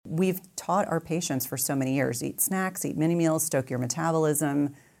we've taught our patients for so many years, eat snacks, eat mini meals, stoke your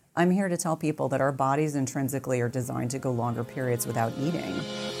metabolism. I'm here to tell people that our bodies intrinsically are designed to go longer periods without eating.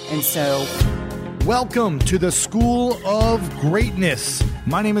 And so... Welcome to the School of Greatness.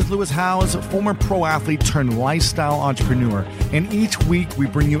 My name is Lewis Howes, former pro athlete turned lifestyle entrepreneur. And each week we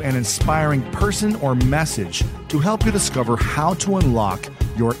bring you an inspiring person or message to help you discover how to unlock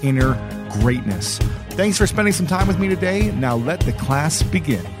your inner greatness. Thanks for spending some time with me today. Now let the class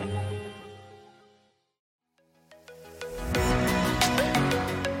begin.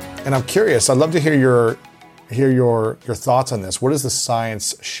 And I'm curious, I'd love to hear your thoughts on this. What is the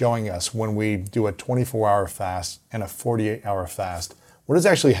science showing us when we do a 24-hour fast and a 48-hour fast? What is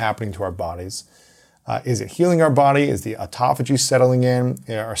actually happening to our bodies? Is it healing our body? Is the autophagy settling in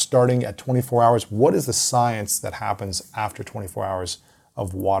or starting at 24 hours? What is the science that happens after 24 hours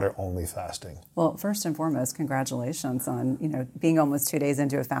of water-only fasting? Well, first and foremost, congratulations on being almost 2 days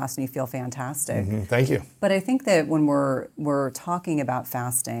into a fast and you feel fantastic. Mm-hmm. Thank you. But I think that when we're talking about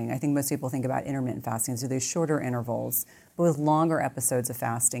fasting, I think most people think about intermittent fasting, so these shorter intervals. But with longer episodes of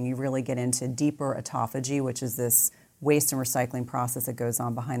fasting, you really get into deeper autophagy, which is this waste and recycling process that goes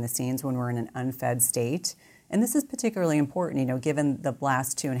on behind the scenes when we're in an unfed state. And this is particularly important, given the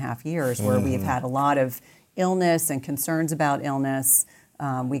last 2.5 years where we've had a lot of illness and concerns about illness.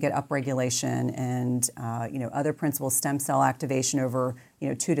 We get upregulation and other principles, stem cell activation over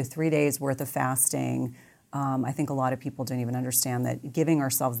 2 to 3 days worth of fasting. I think a lot of people don't even understand that giving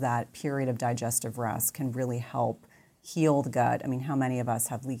ourselves that period of digestive rest can really help heal the gut. I mean, how many of us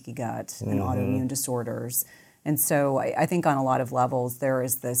have leaky gut and autoimmune disorders? And so I think on a lot of levels there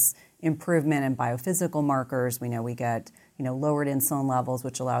is this improvement in biophysical markers. We know we get lowered insulin levels,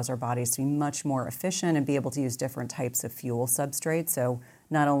 which allows our bodies to be much more efficient and be able to use different types of fuel substrates. So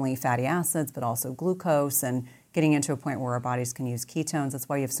not only fatty acids, but also glucose, and getting into a point where our bodies can use ketones. That's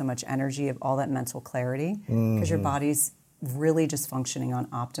why you have so much energy, of all that mental clarity, because your body's really just functioning on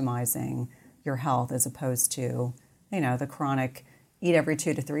optimizing your health as opposed to, the chronic eat every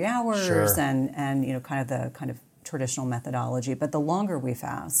 2 to 3 hours and kind of traditional methodology. But the longer we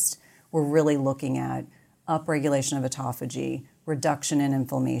fast, we're really looking at upregulation of autophagy, reduction in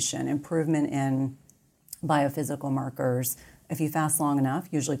inflammation, improvement in biophysical markers. If you fast long enough,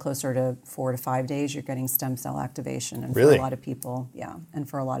 usually closer to 4 to 5 days, you're getting stem cell activation. And really? For a lot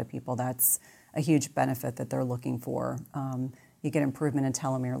of people, that's a huge benefit that they're looking for. You get improvement in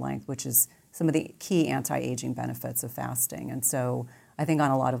telomere length, which is some of the key anti-aging benefits of fasting. And so I think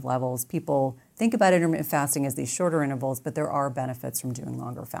on a lot of levels, people think about intermittent fasting as these shorter intervals, but there are benefits from doing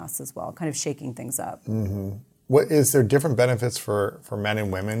longer fasts as well, kind of shaking things up. Mm-hmm. What is there different benefits for men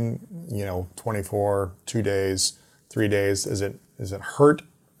and women? 24, 2 days, 3 days. Does it hurt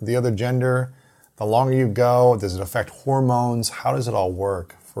the other gender? The longer you go, does it affect hormones? How does it all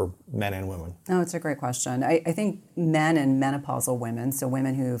work for men and women? Oh, it's a great question. I think men and menopausal women, so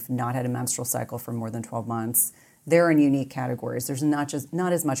women who've not had a menstrual cycle for more than 12 months, they're in unique categories. There's not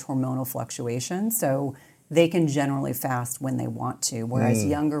as much hormonal fluctuation, so they can generally fast when they want to, whereas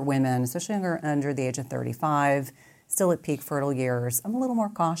younger women, especially under the age of 35, still at peak fertile years, I'm a little more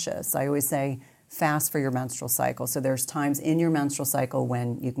cautious. I always say fast for your menstrual cycle. So there's times in your menstrual cycle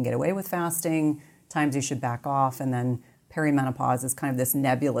when you can get away with fasting, times you should back off, and then perimenopause is kind of this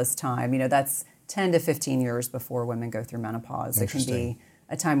nebulous time. That's 10 to 15 years before women go through menopause. It can be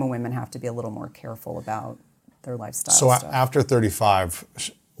a time when women have to be a little more careful about their lifestyle. So after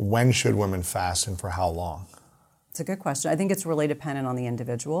 35, when should women fast and for how long? It's a good question. I think it's really dependent on the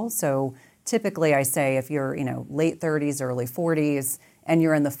individual. So typically I say if you're, late 30s, early 40s, and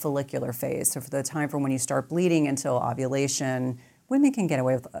you're in the follicular phase, so for the time from when you start bleeding until ovulation, women can get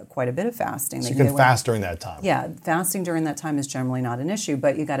away with quite a bit of fasting. So you can fast during that time? Yeah, fasting during that time is generally not an issue,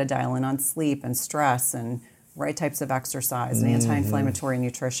 but you got to dial in on sleep and stress and right types of exercise and anti-inflammatory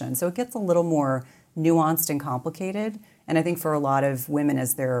nutrition. So it gets a little more nuanced and complicated. And I think for a lot of women,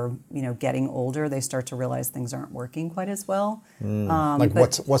 as they're getting older, they start to realize things aren't working quite as well.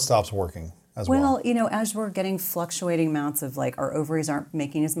 What stops working as well? Well, as we're getting fluctuating amounts of our ovaries aren't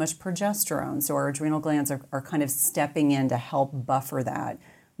making as much progesterone, so our adrenal glands are kind of stepping in to help buffer that.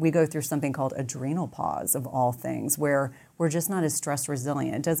 We go through something called adrenal pause, of all things, where we're just not as stress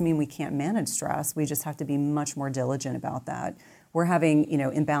resilient. It doesn't mean we can't manage stress. We just have to be much more diligent about that. We're having,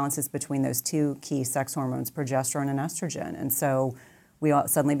 imbalances between those two key sex hormones, progesterone and estrogen. And so we all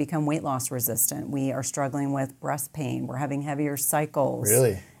suddenly become weight loss resistant. We are struggling with breast pain. We're having heavier cycles.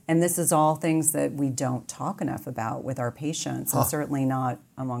 Really? And this is all things that we don't talk enough about with our patients, and certainly not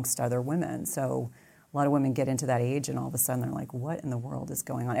amongst other women. So a lot of women get into that age and all of a sudden they're like, what in the world is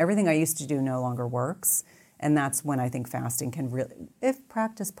going on? Everything I used to do no longer works. And that's when I think fasting can really, if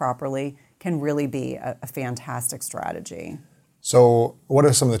practiced properly, can really be a fantastic strategy. So what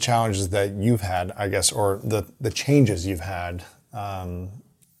are some of the challenges that you've had, I guess, or the changes you've had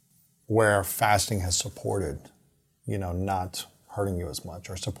where fasting has supported, not hurting you as much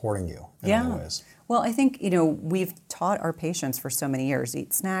or supporting you in other ways? Well, I think, we've taught our patients for so many years,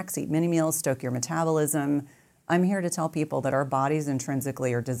 eat snacks, eat mini meals, stoke your metabolism. I'm here to tell people that our bodies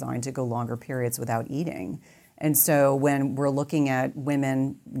intrinsically are designed to go longer periods without eating. And so when we're looking at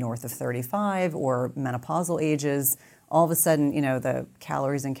women north of 35 or menopausal ages, all of a sudden, the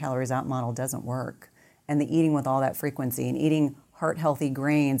calories in, calories out model doesn't work. And the eating with all that frequency and eating heart-healthy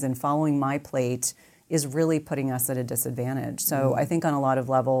grains and following my plate is really putting us at a disadvantage. So I think on a lot of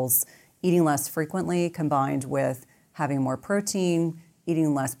levels, eating less frequently combined with having more protein,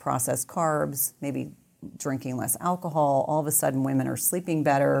 eating less processed carbs, maybe drinking less alcohol, all of a sudden women are sleeping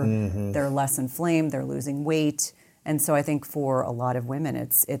better, they're less inflamed, they're losing weight. And so I think for a lot of women,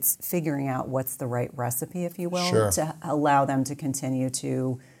 it's figuring out what's the right recipe, if you will, to allow them to continue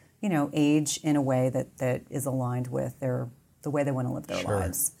to, age in a way that is aligned with the way they want to live their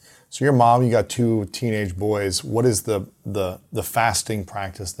lives. So your mom, you got 2 teenage boys. What is the fasting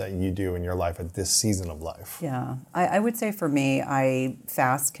practice that you do in your life at this season of life? Yeah, I would say for me, I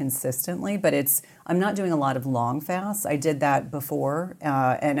fast consistently, but I'm not doing a lot of long fasts. I did that before,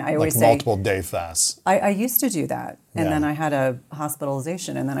 and I always say multiple day fasts. I used to do that, and then I had a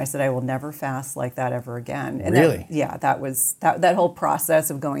hospitalization, and then I said I will never fast like that ever again. And really? That was that whole process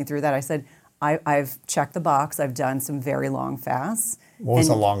of going through that. I said I've checked the box. I've done some very long fasts. What was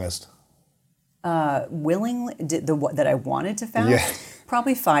the longest? Willingly, that I wanted to fast,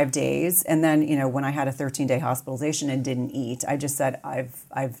 probably 5 days. And then, when I had a 13-day hospitalization and didn't eat, I just said,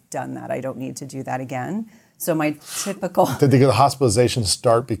 I've done that. I don't need to do that again. So my typical... Did the hospitalization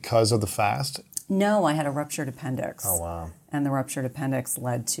start because of the fast? No, I had a ruptured appendix. Oh, wow. And the ruptured appendix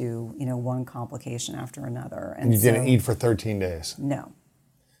led to, one complication after another. And you didn't eat for 13 days? No.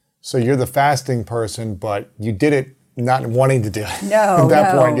 So you're the fasting person, but you did it not wanting to do it. No, at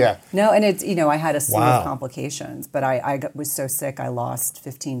that point, yeah. No, and it's, I had a slew of complications, but I was so sick, I lost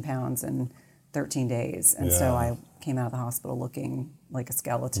 15 pounds in 13 days. And so I came out of the hospital looking like a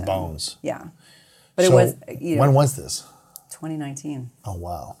skeleton. Bones. Yeah. But it was, when was this? 2019. Oh,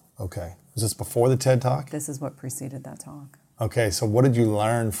 wow. Okay. Was this before the TED Talk? This is what preceded that talk. Okay, so what did you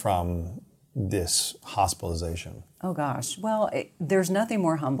learn from this hospitalization? Oh gosh, well, there's nothing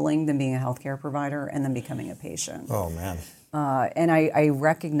more humbling than being a healthcare provider and then becoming a patient. Oh man. And I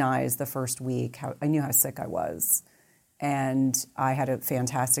recognized the first week, I knew how sick I was. And I had a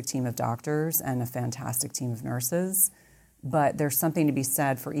fantastic team of doctors and a fantastic team of nurses. But there's something to be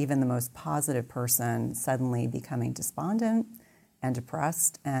said for even the most positive person suddenly becoming despondent and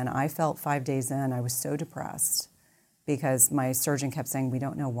depressed. And I felt 5 days in, I was so depressed because my surgeon kept saying, we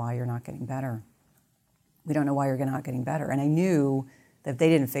don't know why you're not getting better. We don't know why you're not getting better. And I knew that if they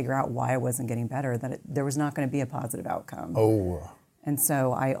didn't figure out why I wasn't getting better, that there was not going to be a positive outcome. Oh. And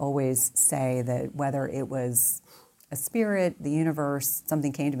so I always say that whether it was a spirit, the universe,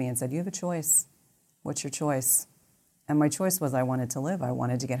 something came to me and said, you have a choice. What's your choice? And my choice was I wanted to live. I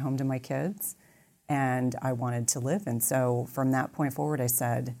wanted to get home to my kids, and I wanted to live. And so from that point forward, I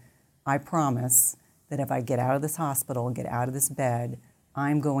said, I promise that if I get out of this hospital, get out of this bed,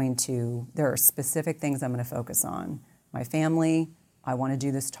 there are specific things I'm going to focus on. My family, I want to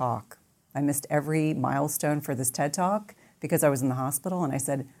do this talk. I missed every milestone for this TED Talk because I was in the hospital, and I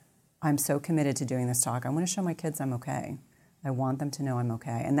said, I'm so committed to doing this talk. I want to show my kids I'm okay. I want them to know I'm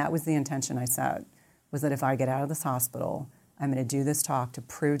okay. And that was the intention I set, was that if I get out of this hospital, I'm going to do this talk to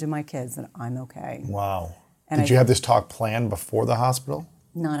prove to my kids that I'm okay. Wow. Did you have this talk planned before the hospital?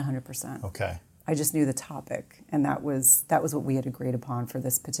 Not 100%. Okay. I just knew the topic, and that was what we had agreed upon for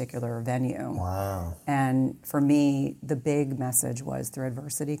this particular venue. Wow. And for me, the big message was through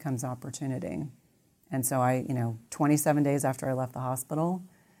adversity comes opportunity. And so 27 days after I left the hospital,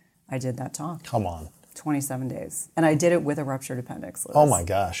 I did that talk. Come on. 27 days. And I did it with a ruptured appendix, Liz. Oh my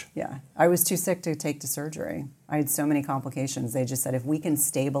gosh. Yeah. I was too sick to take to surgery. I had so many complications. They just said, if we can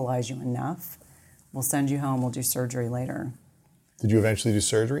stabilize you enough, we'll send you home, we'll do surgery later. Did you eventually do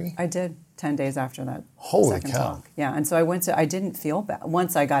surgery? I did, 10 days after that second talk. Yeah, and so I didn't feel bad.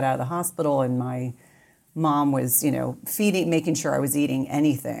 Once I got out of the hospital and my mom was, making sure I was eating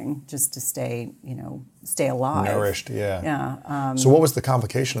anything just to stay alive. Nourished, yeah. Yeah. So what was the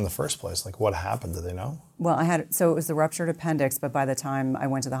complication in the first place? Like what happened? Do they know? Well, it was the ruptured appendix, but by the time I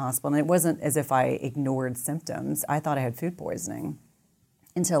went to the hospital, and it wasn't as if I ignored symptoms. I thought I had food poisoning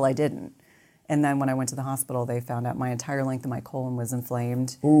until I didn't. And then when I went to the hospital, they found out my entire length of my colon was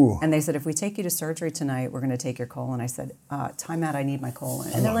inflamed. Ooh. And they said, if we take you to surgery tonight, we're going to take your colon. I said, time out, I need my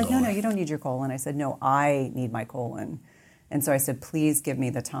colon. And they're like, no, you don't need your colon. I said, no, I need my colon. And so I said, please give me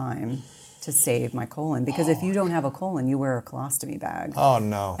the time to save my colon. Because if you don't have a colon, you wear a colostomy bag. Oh,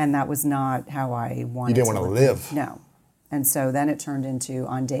 no. And that was not how I wanted You didn't want to live. No. And so then it turned into,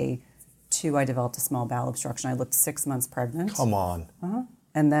 on day 2, I developed a small bowel obstruction. I looked 6 months pregnant. Come on.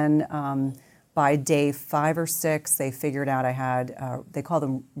 And then by day 5 or 6, they figured out I had, they call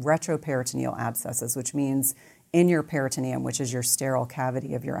them retroperitoneal abscesses, which means in your peritoneum, which is your sterile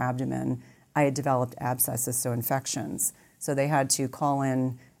cavity of your abdomen, I had developed abscesses, so infections. So they had to call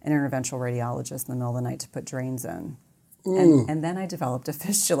in an interventional radiologist in the middle of the night to put drains in. And then I developed a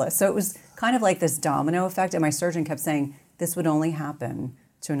fistula. So it was kind of like this domino effect. And my surgeon kept saying, this would only happen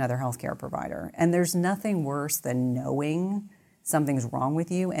to another healthcare provider. And there's nothing worse than knowing something's wrong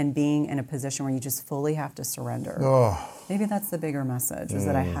with you and being in a position where you just fully have to surrender. Maybe that's the bigger message, is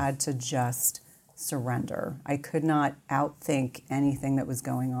that I had to just surrender. I could not outthink anything that was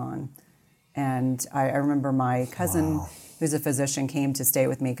going on. And I remember my cousin, who's a physician, came to stay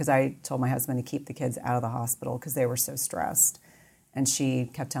with me because I told my husband to keep the kids out of the hospital because they were so stressed. And she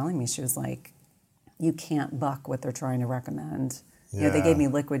kept telling me, she was like, you can't buck what they're trying to recommend. You know, they gave me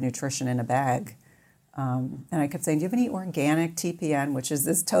liquid nutrition in a bag. And I kept saying, do you have any organic TPN, which is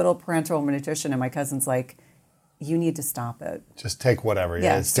this total parenteral nutrition? And my cousin's like, you need to stop it. Just take whatever.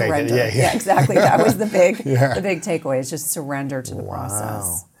 Yeah, take it. Yeah, exactly. That was the big takeaway, is just surrender to the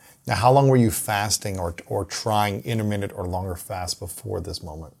process. Now, how long were you fasting or trying intermittent or longer fast before this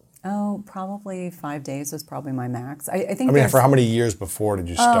moment? Oh, probably 5 days was probably my max. I mean, for how many years before did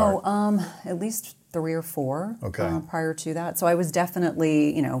you start? At least 3 or 4 Okay. Prior to that. So I was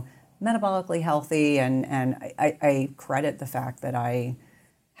definitely, metabolically healthy, and I credit the fact that I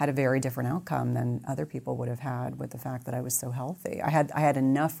had a very different outcome than other people would have had with the fact that I was so healthy. I had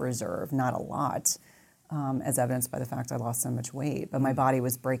enough reserve, not a lot, as evidenced by the fact I lost so much weight, but my body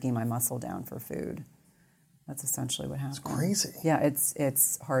was breaking my muscle down for food. That's essentially what happened. It's crazy. Yeah,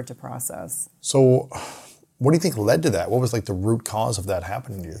 it's hard to process. So what do you think led to that? What was like the root cause of that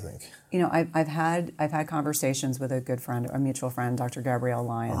happening, do you think? I've had conversations with a good friend, a mutual friend, Dr. Gabrielle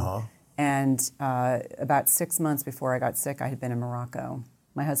Lyon, and about 6 months before I got sick, I had been in Morocco.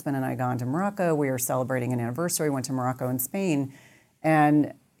 My husband and I had gone to Morocco. We were celebrating an anniversary. We went to Morocco and Spain,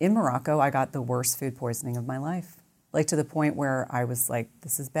 and in Morocco, I got the worst food poisoning of my life, like to the point where I was like,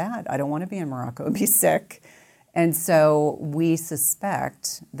 this is bad. I don't want to be in Morocco and be sick. And so we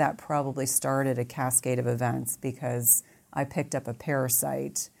suspect that probably started a cascade of events because I picked up a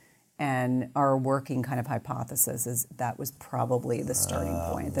parasite, and our working kind of hypothesis is that was probably the starting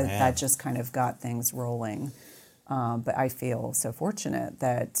point, that just kind of got things rolling. But I feel so fortunate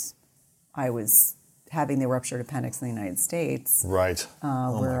that I was having the ruptured appendix in the United States, right?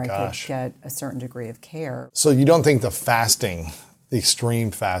 where I could get a certain degree of care. So you don't think the fasting, the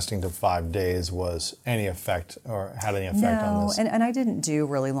extreme fasting to 5 days was any effect or had any effect on this? No, and I didn't do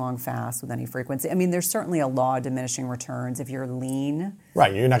really long fasts with any frequency. I mean, there's certainly a law of diminishing returns if you're lean.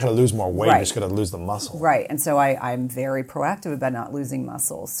 Right, you're not going to lose more weight, Right. you're just going to lose the muscle. Right, and so I'm very proactive about not losing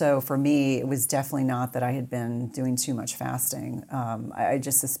muscle. So for me, it was definitely not that I had been doing too much fasting. I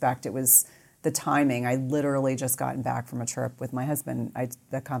just suspect it was the timing. I literally just gotten back from a trip with my husband. I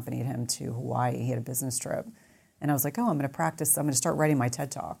accompanied him to Hawaii. He had a business trip. And I was like, I'm going to practice. I'm going to start writing my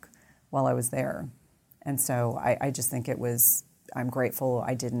TED Talk while I was there. And so I just think I'm grateful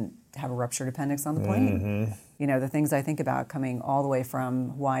I didn't have a ruptured appendix on the plane. Mm-hmm. The things I think about coming all the way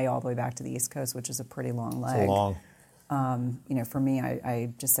from Hawaii all the way back to the East Coast, which is a pretty long leg. It's long. For me,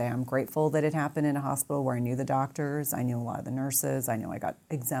 I just say I'm grateful that it happened in a hospital where I knew the doctors, I knew a lot of the nurses, I know I got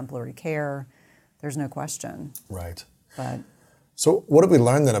exemplary care. There's no question. Right. But so what have we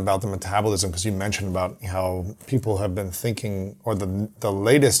learned then about the metabolism? Because you mentioned about how people have been thinking, or the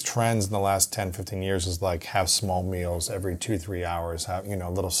latest trends in the last 10, 15 years is like have small meals every 2-3 hours, have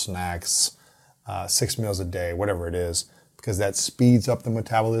little snacks, 6 meals a day, whatever it is, because that speeds up the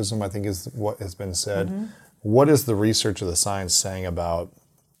metabolism, I think is what has been said. Mm-hmm. What is the research or the science saying about,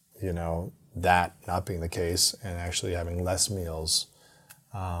 that not being the case and actually having less meals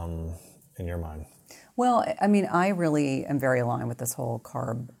in your mind? Well, I mean, I really am very aligned with this whole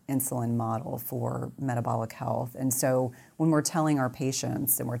carb insulin model for metabolic health. And so when we're telling our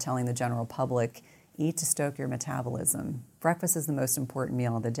patients and we're telling the general public, eat to stoke your metabolism, breakfast is the most important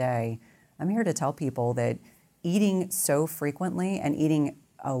meal of the day, I'm here to tell people that eating so frequently and eating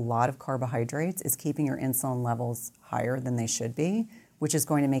a lot of carbohydrates is keeping your insulin levels higher than they should be, which is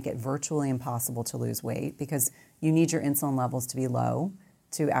going to make it virtually impossible to lose weight because you need your insulin levels to be low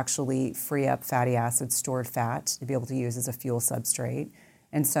to actually free up fatty acids, stored fat, to be able to use as a fuel substrate.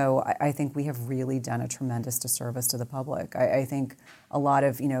 And so I think we have really done a tremendous disservice to the public. I think a lot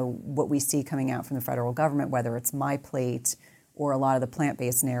of, what we see coming out from the federal government, whether it's My Plate or a lot of the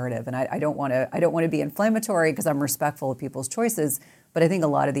plant-based narrative, and I don't want to be inflammatory because I'm respectful of people's choices, but I think a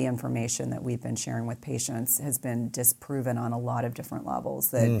lot of the information that we've been sharing with patients has been disproven on a lot of different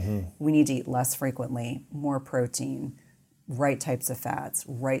levels, that we need to eat less frequently, more protein, right types of fats,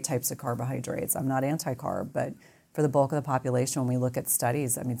 right types of carbohydrates. I'm not anti-carb, but for the bulk of the population, when we look at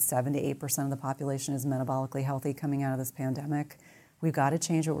studies, 7 to 8% of the population is metabolically healthy coming out of this pandemic. We've got to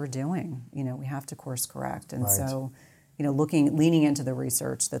change what we're doing. We have to course correct. And so, leaning into the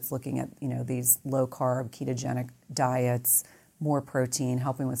research that's looking at, these low carb, ketogenic diets, more protein,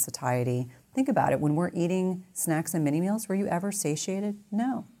 helping with satiety. Think about it. When we're eating snacks and mini meals, were you ever satiated?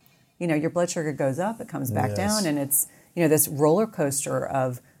 No. Your blood sugar goes up, it comes back down, and it's, this roller coaster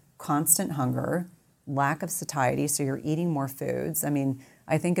of constant hunger, lack of satiety, so you're eating more foods.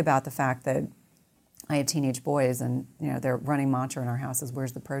 I think about the fact that I have teenage boys and, their running mantra in our house is,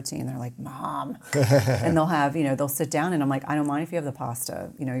 where's the protein? They're like, Mom. And they'll have, they'll sit down and I'm like, I don't mind if you have the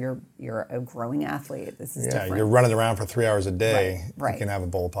pasta. You're a growing athlete. This is different. You're running around for 3 hours a day. Right. You can have a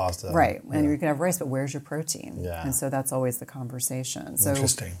bowl of pasta. Right. And you can have rice, but where's your protein? Yeah. And so that's always the conversation. So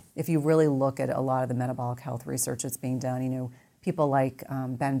Interesting. If you really look at a lot of the metabolic health research that's being done, people like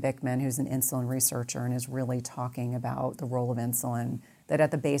Ben Bickman, who's an insulin researcher and is really talking about the role of insulin, that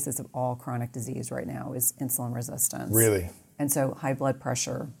at the basis of all chronic disease right now is insulin resistance. Really? And so high blood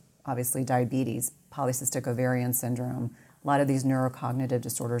pressure, obviously diabetes, polycystic ovarian syndrome, a lot of these neurocognitive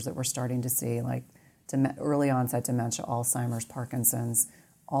disorders that we're starting to see, like early onset dementia, Alzheimer's, Parkinson's,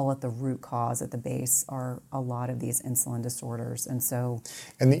 all at the root cause, at the base, are a lot of these insulin disorders. And so...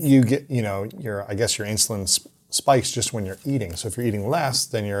 And you get, your insulin spikes just when you're eating. So if you're eating less,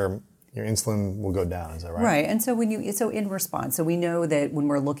 then your insulin will go down. Is that right? Right. And so in response, so we know that when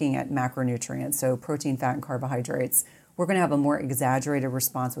we're looking at macronutrients, so protein, fat, and carbohydrates, we're going to have a more exaggerated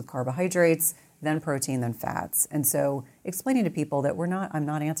response with carbohydrates, then protein, then fats. And so explaining to people that I'm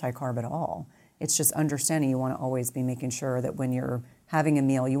not anti-carb at all. It's just understanding you want to always be making sure that when you're having a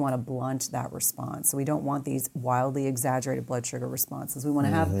meal, you want to blunt that response. So we don't want these wildly exaggerated blood sugar responses. We want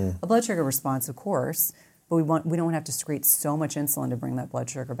to have a blood sugar response, of course, but we don't have to secrete so much insulin to bring that blood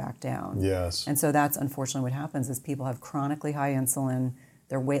sugar back down. Yes. And so that's unfortunately what happens is people have chronically high insulin,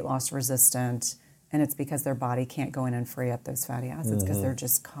 they're weight loss resistant, and it's because their body can't go in and free up those fatty acids because they're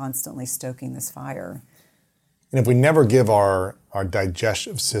just constantly stoking this fire. And if we never give our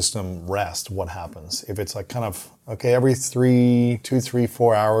digestive system rest, what happens? If it's like kind of, every 2, 3,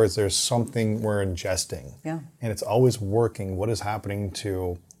 4 hours, there's something we're ingesting. Yeah. And it's always working. What is happening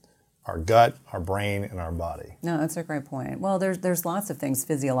to our gut, our brain, and our body? No, that's a great point. Well, there's lots of things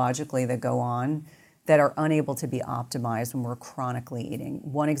physiologically that go on that are unable to be optimized when we're chronically eating.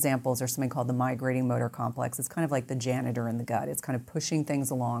 One example is there's something called the migrating motor complex. It's kind of like the janitor in the gut. It's kind of pushing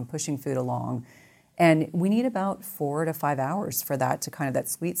things along, pushing food along. And we need about 4 to 5 hours for that to kind of, that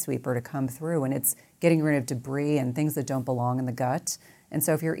sweet sweeper to come through. And it's getting rid of debris and things that don't belong in the gut. And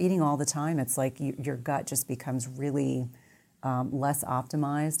so if you're eating all the time, it's like your gut just becomes really less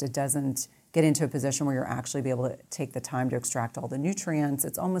optimized. It doesn't get into a position where you're actually be able to take the time to extract all the nutrients.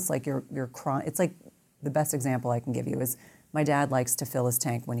 It's almost like it's like the best example I can give you is my dad likes to fill his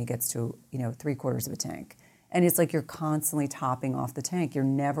tank when he gets to 3/4 of a tank. And it's like you're constantly topping off the tank. You're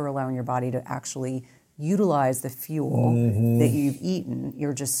never allowing your body to actually utilize the fuel that you've eaten.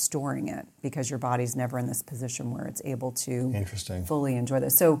 You're just storing it because your body's never in this position where it's able to fully enjoy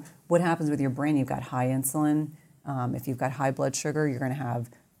this. So what happens with your brain? You've got high insulin. If you've got high blood sugar, you're going to have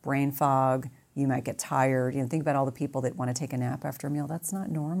brain fog. You might get tired. Think about all the people that want to take a nap after a meal. That's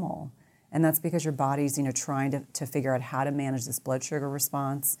not normal. And that's because your body's, trying to figure out how to manage this blood sugar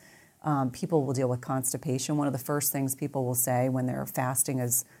response. People will deal with constipation. One of the first things people will say when they're fasting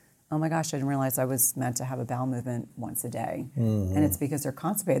is, oh my gosh, I didn't realize I was meant to have a bowel movement once a day. And it's because they're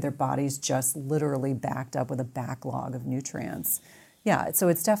constipated. Their body's just literally backed up with a backlog of nutrients. Yeah, so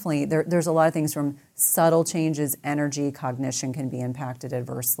it's definitely, there's a lot of things from subtle changes, energy, cognition can be impacted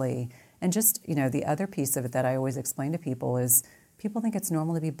adversely. And just, the other piece of it that I always explain to people is people think it's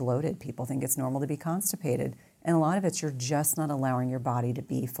normal to be bloated. People think it's normal to be constipated. And a lot of it's you're just not allowing your body to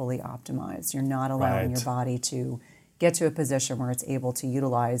be fully optimized. You're not allowing your body to get to a position where it's able to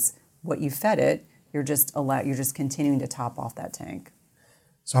utilize what you fed it. You're just continuing to top off that tank.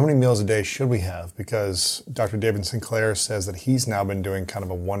 So how many meals a day should we have? Because Dr. David Sinclair says that he's now been doing kind of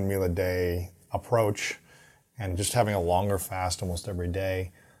a 1 meal a day approach and just having a longer fast almost every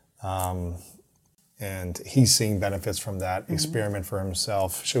day. And and he's seeing benefits from that experiment for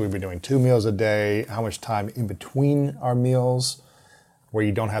himself. Should we be doing 2 meals a day? How much time in between our meals where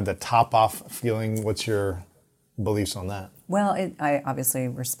you don't have the top-off feeling? What's your beliefs on that? Well, I obviously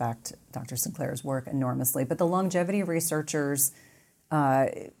respect Dr. Sinclair's work enormously, but the longevity researchers,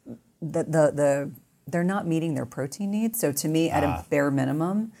 they're not meeting their protein needs. So to me, at a bare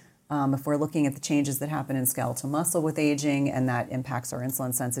minimum, if we're looking at the changes that happen in skeletal muscle with aging and that impacts our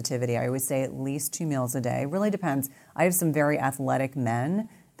insulin sensitivity, I always say at least 2 meals a day. It really depends. I have some very athletic men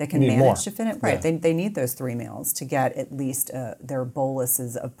that can manage to fit it. Right, yeah. They need those 3 meals to get at least their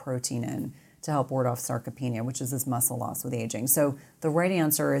boluses of protein in to help ward off sarcopenia, which is this muscle loss with aging. So the right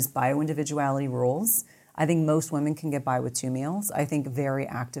answer is bioindividuality rules. I think most women can get by with 2 meals. I think very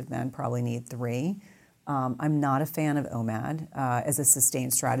active men probably need 3. I'm not a fan of OMAD as a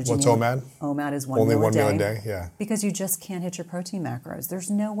sustained strategy. What's OMAD? OMAD is only one meal a day, yeah. Because you just can't hit your protein macros. There's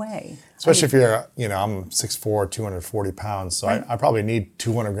no way. Especially if you're, I'm 6'4", 240 pounds, so right. I probably need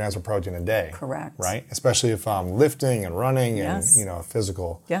 200 grams of protein a day. Correct. Right? Especially if I'm lifting and running and,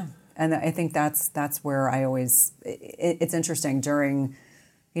 physical. Yeah. And I think that's where I always, it's interesting during,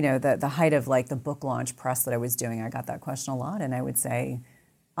 the height of like the book launch press that I was doing, I got that question a lot, and I would say,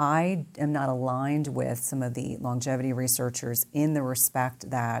 I am not aligned with some of the longevity researchers in the respect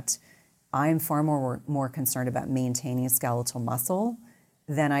that I'm far more concerned about maintaining skeletal muscle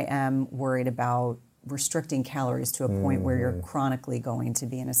than I am worried about restricting calories to a point where you're chronically going to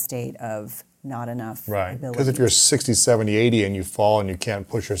be in a state of not enough right. ability. Because if you're 60, 70, 80 and you fall and you can't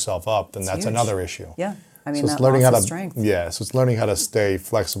push yourself up, then that's huge. Another issue. Yeah. I mean, so that loss of strength. Yeah, so it's learning how to stay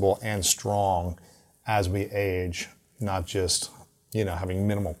flexible and strong as we age, not just, having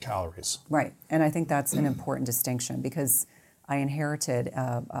minimal calories. Right. And I think that's an important distinction because I inherited,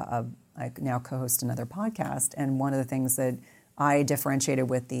 I now co-host another podcast, and one of the things that I differentiated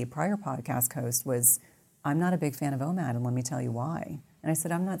with the prior podcast host was I'm not a big fan of OMAD, and let me tell you why. And I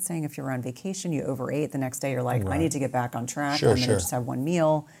said, I'm not saying if you're on vacation, you overate, the next day you're like, right. I need to get back on track, I'm going to just have 1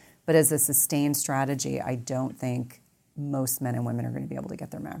 meal. But as a sustained strategy, I don't think most men and women are going to be able to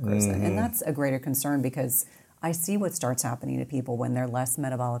get their macros in. And that's a greater concern because I see what starts happening to people when they're less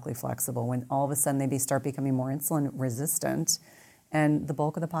metabolically flexible, when all of a sudden they start becoming more insulin resistant. And the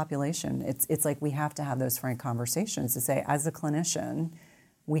bulk of the population, it's like we have to have those frank conversations to say, as a clinician,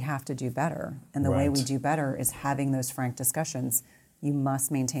 we have to do better. And the way we do better is having those frank discussions. You must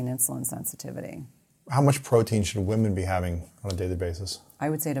maintain insulin sensitivity. How much protein should women be having on a daily basis?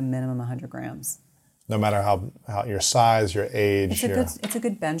 I would say at a minimum 100 grams. No matter how your size, your age. It's a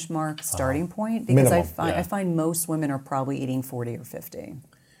good benchmark starting point because minimum, I find most women are probably eating 40 or 50.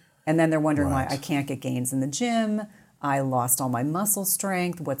 And then they're wondering why I can't get gains in the gym. I lost all my muscle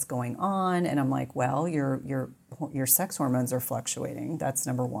strength. What's going on? And I'm like, well, your sex hormones are fluctuating. That's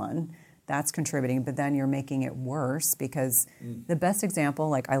number one. That's contributing. But then you're making it worse because the best example,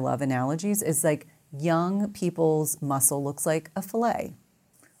 like I love analogies, is like young people's muscle looks like a fillet.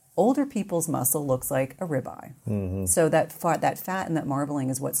 Older people's muscle looks like a ribeye. So that fat and that marbling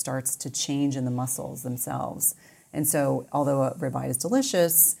is what starts to change in the muscles themselves. And so although a ribeye is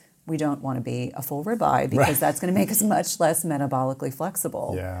delicious, we don't want to be a full ribeye because that's going to make us much less metabolically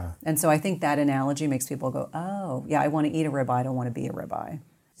flexible. Yeah. And so I think that analogy makes people go, oh, yeah, I want to eat a ribeye. I don't want to be a ribeye.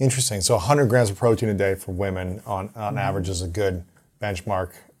 Interesting. So 100 grams of protein a day for women on average is a good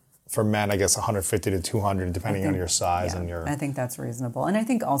benchmark. For men, I guess 150 to 200, depending on your size and your... I think that's reasonable. And I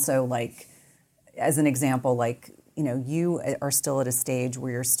think also, like, as an example, like, you are still at a stage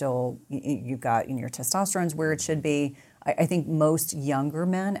where you've got, your testosterone's where it should be. I think most younger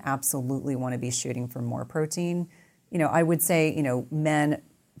men absolutely want to be shooting for more protein. I would say, men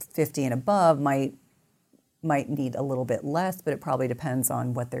 50 and above might need a little bit less, but it probably depends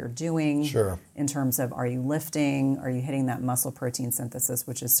on what they're doing. Sure. In terms of, are you lifting? Are you hitting that muscle protein synthesis,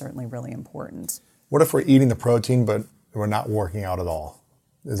 which is certainly really important. What if we're eating the protein, but we're not working out at all?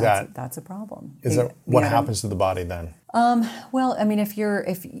 That's a problem. What happens to the body then? Well, I mean,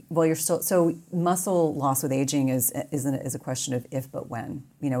 you're still, so muscle loss with aging is a question of if but when.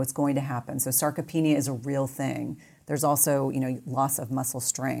 It's going to happen. So sarcopenia is a real thing. There's also, loss of muscle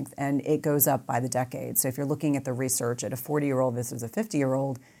strength, and it goes up by the decade. So if you're looking at the research at a 40-year-old versus a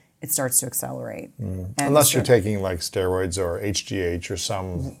 50-year-old, it starts to accelerate. Unless you're taking like steroids or HGH or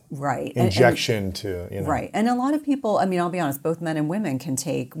some injection to. Right. And a lot of people, I mean, I'll be honest, both men and women can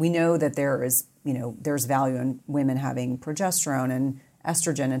take, we know that there's value in women having progesterone and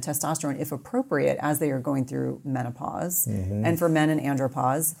estrogen and testosterone, if appropriate, as they are going through menopause. And for men in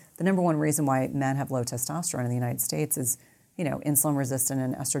andropause, the number one reason why men have low testosterone in the United States is, insulin-resistant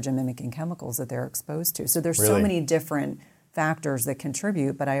and estrogen-mimicking chemicals that they're exposed to. So there's so many different factors that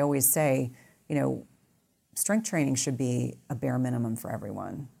contribute, but I always say, strength training should be a bare minimum for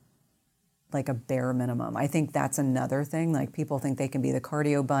everyone. Like a bare minimum. I think that's another thing. Like people think they can be the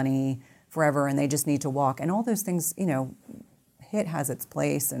cardio bunny forever and they just need to walk. And all those things, HIIT has its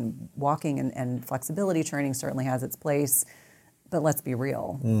place, and walking and flexibility training certainly has its place. But let's be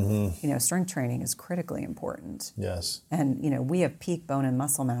real. Strength training is critically important. Yes. And, we have peak bone and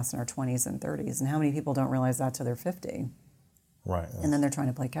muscle mass in our 20s and 30s. And how many people don't realize that till they're 50? Right. And then they're trying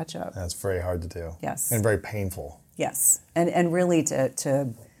to play catch up. That's very hard to do. Yes. And very painful. Yes. And really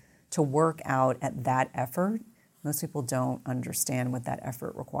to work out at that effort, most people don't understand what that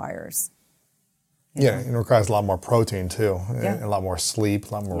effort requires. Yeah, it requires a lot more protein too, Yeah. a lot more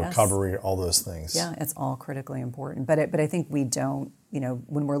sleep, a lot more recovery, all those things. Yeah, it's all critically important. But I think we don't,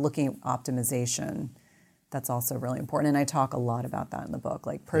 when we're looking at optimization, that's also really important. And I talk a lot about that in the book,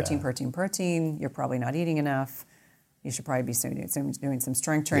 like protein, you're probably not eating enough. You should probably be doing some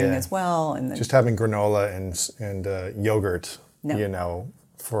strength training as well. And then, just having granola and yogurt, No.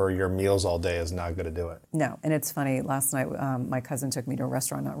 For your meals all day is not going to do it. No, and it's funny, last night my cousin took me to a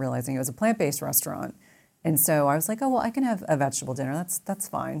restaurant not realizing it was a plant-based restaurant. And so I was like, oh, well, I can have a vegetable dinner, that's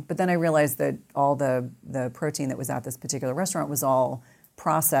fine. But then I realized that all the protein that was at this particular restaurant was all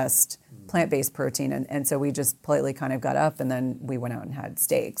processed plant-based protein. And so we just politely kind of got up and then we went out and had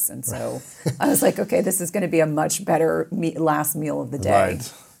steaks. And so I was like, okay, this is going to be a much better last meal of the day.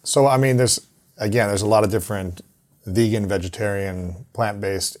 Right. So, I mean, there's a lot of different vegan, vegetarian,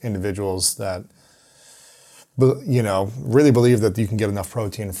 plant-based individuals that, really believe that you can get enough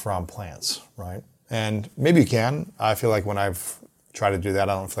protein from plants, right? And maybe you can. I feel like when I've tried to do that,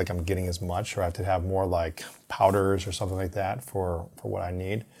 I don't feel like I'm getting as much, or I have to have more like powders or something like that for what I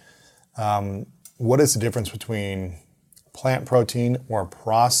need. What is the difference between plant protein or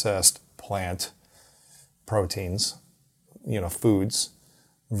processed plant proteins, foods,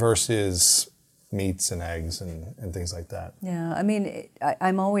 versus meats and eggs and things like that? Yeah, I mean,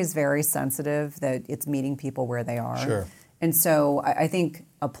 I'm always very sensitive that it's meeting people where they are. Sure. And so I think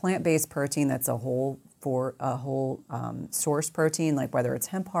a plant-based protein that's a whole source protein, like whether it's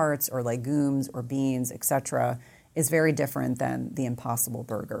hemp hearts or legumes or beans, etc., is very different than the Impossible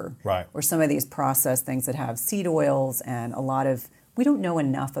Burger. Right. Or some of these processed things that have seed oils and a lot of, we don't know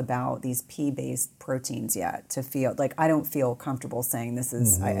enough about these pea-based proteins yet to feel, like I don't feel comfortable saying this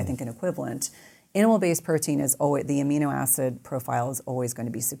is, I think, an equivalent. Animal-based protein is always, the amino acid profile is always going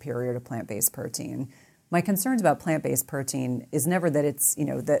to be superior to plant-based protein. My concerns about plant-based protein is never that it's,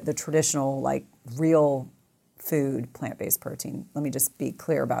 the traditional, like, real food plant-based protein. Let me just be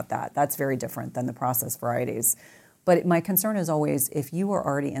clear about that. That's very different than the processed varieties. But my concern is always, if you are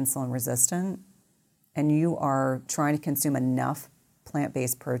already insulin resistant and you are trying to consume enough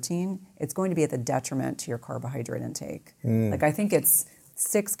plant-based protein, it's going to be at the detriment to your carbohydrate intake. Like, I think it's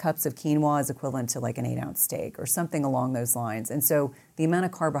 6 cups of quinoa is equivalent to like an 8-ounce steak or something along those lines. And so the amount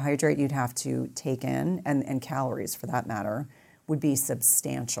of carbohydrate you'd have to take in, and calories for that matter, would be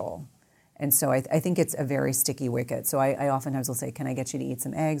substantial. And so I think it's a very sticky wicket. So I oftentimes will say, can I get you to eat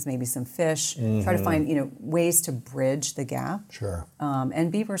some eggs, maybe some fish? Try to find ways to bridge the gap. Sure.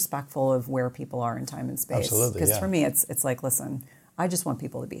 And be respectful of where people are in time and space. Absolutely, because for me, it's like, listen, I just want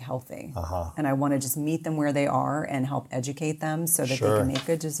people to be healthy. Uh-huh. And I want to just meet them where they are and help educate them so that they can make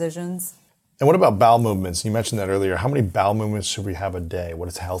good decisions. And what about bowel movements? You mentioned that earlier. How many bowel movements should we have a day? What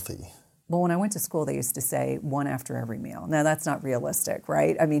is healthy? Well, when I went to school, they used to say 1 after every meal. Now, that's not realistic,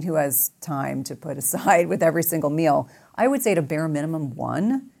 right? I mean, who has time to put aside with every single meal? I would say at a bare minimum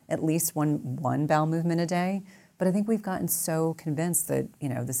 1, at least one bowel movement a day. But I think we've gotten so convinced that,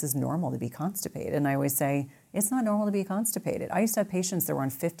 this is normal to be constipated. And I always say, it's not normal to be constipated. I used to have patients that were on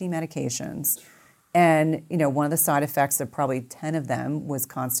 50 medications. And, one of the side effects of probably 10 of them was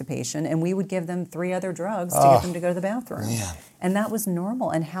constipation. And we would give them 3 other drugs to get them to go to the bathroom. Man. And that was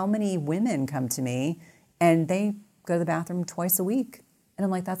normal. And how many women come to me and they go to the bathroom twice a week? And I'm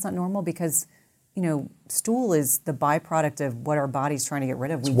like, that's not normal because, stool is the byproduct of what our body's trying to get rid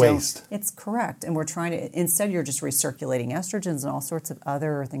of. It's waste. It's correct. And we're trying to, instead you're just recirculating estrogens and all sorts of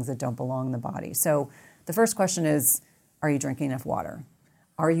other things that don't belong in the body. So the first question is, are you drinking enough water?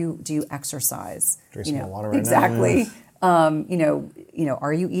 Do you exercise? Drink some water right exactly. Now.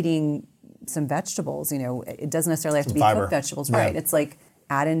 Are you eating some vegetables? It doesn't necessarily have to be fiber. Cooked vegetables, Yeah. right? It's like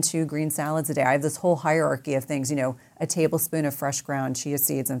add in 2 green salads a day. I have this whole hierarchy of things, a tablespoon of fresh ground chia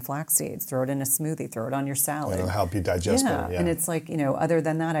seeds and flax seeds, throw it in a smoothie, throw it on your salad. It'll help you digest better. Yeah. And it's like, other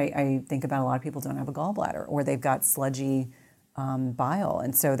than that, I think about a lot of people don't have a gallbladder or they've got sludgy bile.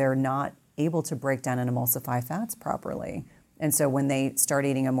 And so they're not able to break down and emulsify fats properly. And so when they start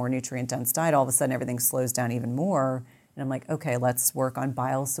eating a more nutrient-dense diet, all of a sudden everything slows down even more. And I'm like, okay, let's work on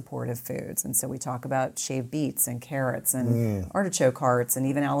bile supportive foods. And so we talk about shaved beets and carrots and artichoke hearts and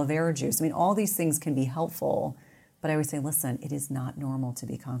even aloe vera juice. I mean, all these things can be helpful. But I always say, listen, it is not normal to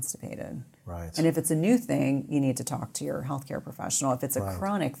be constipated. Right. And if it's a new thing, you need to talk to your healthcare professional. If it's a Right.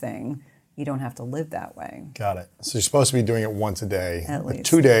 chronic thing, you don't have to live that way. Got it. So you're supposed to be doing it once a day. At least.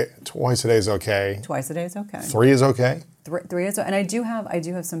 Twice a day is okay. Twice a day is okay. 3 is okay. Three is, and I do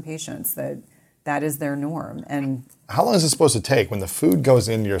have some patients that is their norm. And How long is it supposed to take when the food goes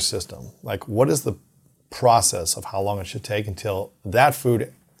into your system? Like, what is the process of how long it should take until that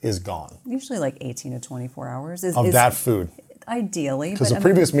food is gone? usually like 18 to 24 hours is That food. ideally. Because but the I mean,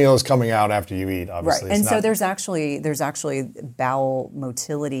 previous meal is coming out after you eat, obviously. right. It's And so not- there's actually bowel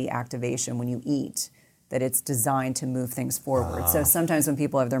motility activation when you eat, that it's designed to move things forward. So sometimes when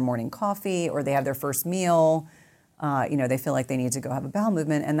people have their morning coffee or they have their first meal, they feel like they need to go have a bowel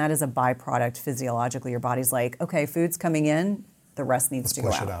movement, and that is a byproduct physiologically. Your body's like, okay, food's coming in, the rest needs to go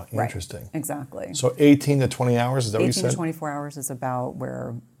push out. it out. Right. Interesting. Exactly. So 18 to 20 hours, is that what you 18 said? to 24 hours is about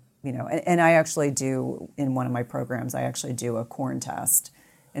where, and I actually do, in one of my programs, I actually do a corn test.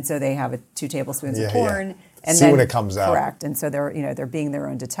 And so they have 2 tablespoons of corn. And See then, when it comes out. Correct. And so they're being their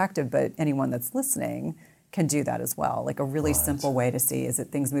own detective, but anyone that's listening can do that as well. Like a really simple way to see, is it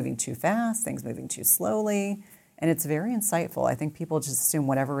things moving too fast, things moving too slowly? And it's very insightful. I think people just assume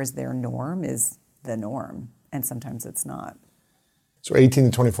whatever is their norm is the norm, and sometimes it's not. So 18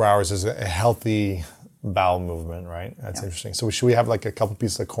 to 24 hours is a healthy bowel movement, right? That's interesting. So should we have like a couple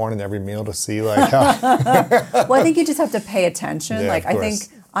pieces of corn in every meal to see like how? Well, I think you just have to pay attention. Yeah, like of I course.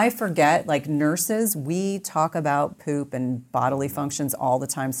 think I forget, like nurses, we talk about poop and bodily functions all the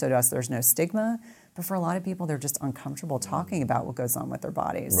time, so to us there's no stigma. But for a lot of people, they're just uncomfortable talking about what goes on with their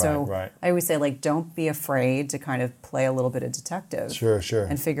bodies. So right. I always say, like, don't be afraid to kind of play a little bit of detective. Sure.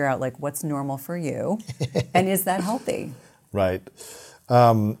 And figure out, like, what's normal for you, and is that healthy? Right.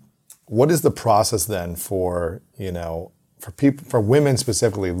 What is the process then for people, for women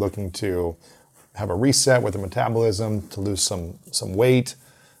specifically looking to have a reset with their metabolism, to lose some weight,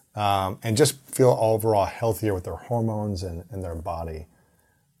 and just feel overall healthier with their hormones and their body?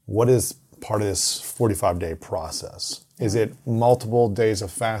 What is part of this 45-day process? Is it multiple days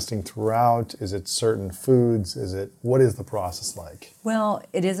of fasting throughout? Is it certain foods? What is the process like? Well,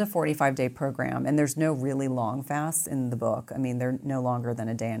 it is a 45-day program, and there's no really long fasts in the book. I mean, they're no longer than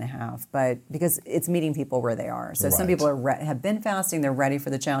a day and a half, but because it's meeting people where they are. So some Right. people have been fasting, they're ready for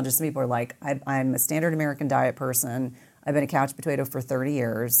the challenges. Some people are like, I'm a standard American diet person. I've been a couch potato for 30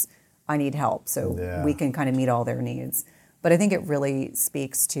 years. I need help. So we can kind of meet all their needs. But I think it really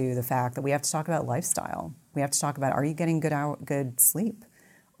speaks to the fact that we have to talk about lifestyle. We have to talk about, are you getting good sleep?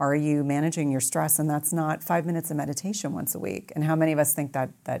 Are you managing your stress? And that's not 5 minutes of meditation once a week. And how many of us think that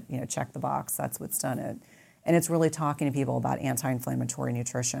check the box, that's what's done it. And it's really talking to people about anti-inflammatory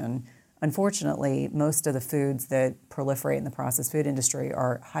nutrition. Unfortunately, most of the foods that proliferate in the processed food industry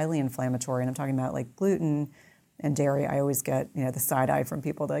are highly inflammatory. And I'm talking about like gluten and dairy. I always get the side eye from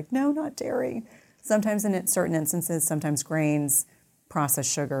people. They're like, no, not dairy. Sometimes in certain instances, sometimes grains,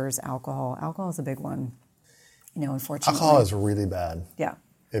 processed sugars, alcohol. Alcohol is a big one. Unfortunately. Alcohol is really bad. Yeah.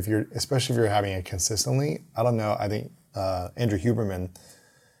 Especially if you're having it consistently. I don't know. I think Andrew Huberman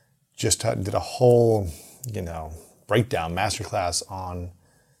just did a whole, breakdown, masterclass on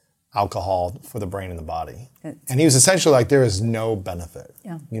alcohol for the brain and the body. And he was essentially like, there is no benefit.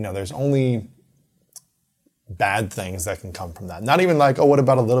 Yeah. There's only bad things that can come from that. Not even like, what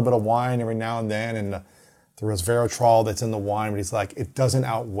about a little bit of wine every now and then, and the resveratrol that's in the wine, but he's like, it doesn't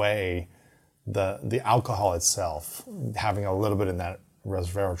outweigh the alcohol itself, having a little bit in that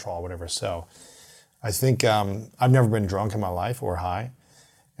resveratrol or whatever. So I think I've never been drunk in my life or high,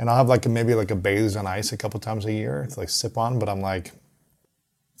 and I'll have maybe a Baileys on ice a couple times a year to sip on, but I'm like,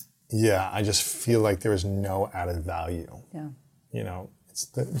 I just feel like there is no added value. Yeah.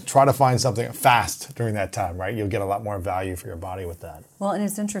 Try to find something fast during that time, right? You'll get a lot more value for your body with that. Well, and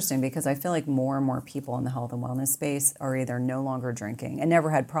it's interesting because I feel like more and more people in the health and wellness space are either no longer drinking and never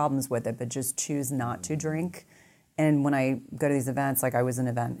had problems with it, but just choose not to drink. And when I go to these events, like I was at an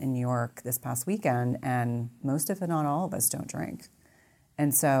event in New York this past weekend, and most, if not all of us, don't drink.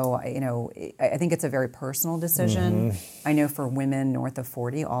 And so, I think it's a very personal decision. Mm-hmm. I know for women north of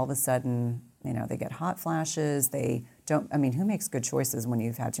 40, all of a sudden, they get hot flashes. They don't, who makes good choices when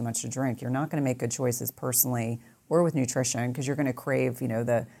you've had too much to drink? You're not going to make good choices personally or with nutrition, because you're going to crave,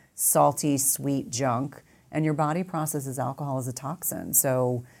 the salty, sweet junk, and your body processes alcohol as a toxin.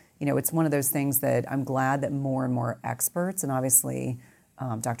 So, it's one of those things that I'm glad that more and more experts, and obviously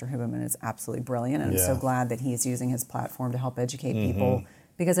Dr. Huberman is absolutely brilliant, and I'm so glad that he's using his platform to help educate people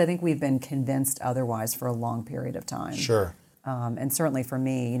because I think we've been convinced otherwise for a long period of time. Sure. And certainly for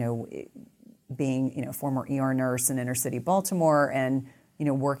me, being, former ER nurse in inner city Baltimore and,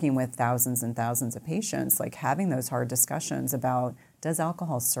 working with thousands and thousands of patients, like having those hard discussions about, does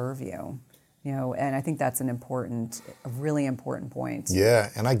alcohol serve you? And I think that's a really important point. Yeah,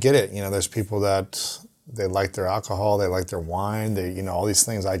 and I get it. There's people that they like their alcohol, they like their wine, they, all these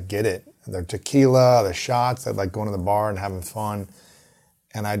things. I get it. Their tequila, their shots, they like going to the bar and having fun.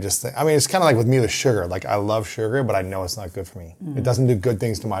 And I just think, it's kind of like with me with sugar. Like, I love sugar, but I know it's not good for me. It doesn't do good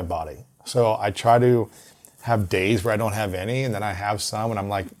things to my body. So I try to have days where I don't have any, and then I have some, and I'm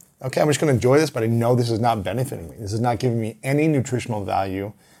like, okay, I'm just going to enjoy this, but I know this is not benefiting me. This is not giving me any nutritional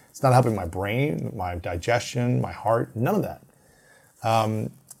value. It's not helping my brain, my digestion, my heart, none of that.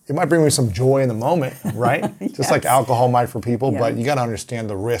 It might bring me some joy in the moment, right? Yes. Just like alcohol might for people, Yeah. but you got to understand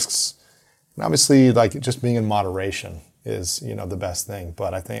the risks. And obviously, like, just being in moderation is, the best thing.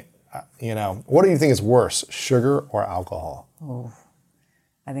 But I think, what do you think is worse, sugar or alcohol? Oh,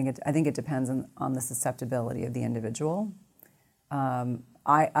 I think it depends on the susceptibility of the individual.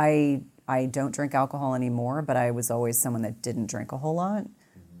 I don't drink alcohol anymore, but I was always someone that didn't drink a whole lot.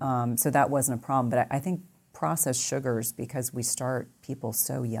 So that wasn't a problem. But I think processed sugars, because we start people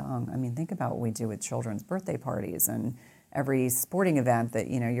so young. Think about what we do with children's birthday parties and every sporting event that,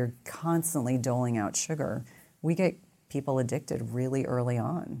 you're constantly doling out sugar. We get people addicted really early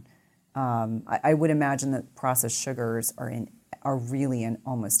on. I would imagine that processed sugars are really in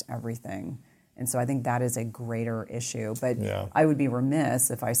almost everything. And so I think that is a greater issue. But Yeah. I would be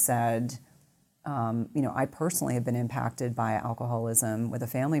remiss if I said, I personally have been impacted by alcoholism with a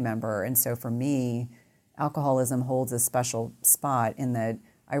family member. And so for me, alcoholism holds a special spot in that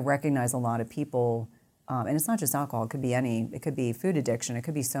I recognize a lot of people, and it's not just alcohol, it could be food addiction, it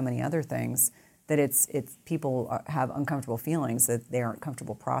could be so many other things, that it's people have uncomfortable feelings that they aren't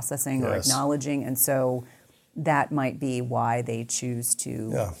comfortable processing or Yes. acknowledging. And so that might be why they choose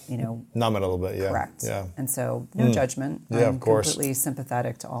to, numb it a little bit, yeah. correct. Yeah. And so no judgment. Yeah, I'm of course. completely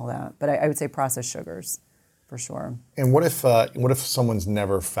sympathetic to all that. But I would say processed sugars, for sure. And what if someone's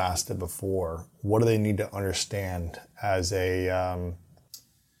never fasted before? What do they need to understand as a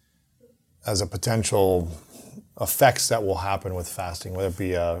potential effects that will happen with fasting, whether it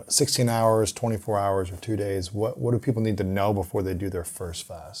be 16 hours, 24 hours, or 2 days? What do people need to know before they do their first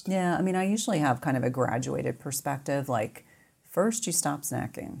fast? Yeah, I usually have kind of a graduated perspective. Like, first you stop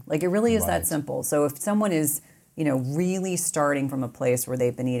snacking. Like, it really is Right. that simple. So if someone is, really starting from a place where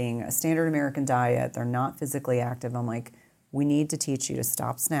they've been eating a standard American diet, they're not physically active, I'm like, we need to teach you to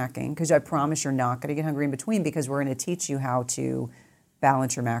stop snacking, because I promise you're not going to get hungry in between, because we're going to teach you how to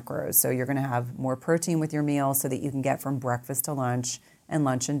balance your macros. So you're going to have more protein with your meal so that you can get from breakfast to lunch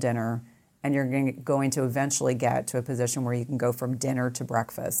and dinner. And you're going to eventually get to a position where you can go from dinner to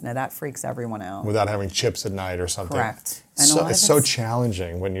breakfast. Now that freaks everyone out. Without having chips at night or something. Correct. And So it's so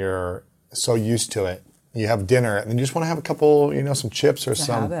challenging when you're so used to it. You have dinner and then you just want to have a couple, some chips or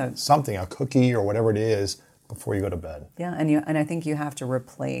something, a cookie or whatever it is before you go to bed. Yeah, and I think you have to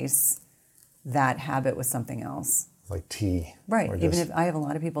replace that habit with something else. Like tea. Right. Even if I have a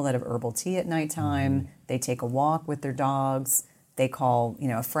lot of people that have herbal tea at nighttime, they take a walk with their dogs, they call,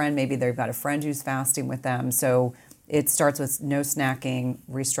 a friend, maybe they've got a friend who's fasting with them. So it starts with no snacking,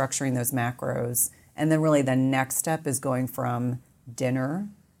 restructuring those macros, and then really the next step is going from dinner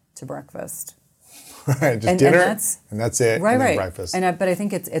to breakfast. Right, just dinner, and that's it, right, and then right. breakfast. But I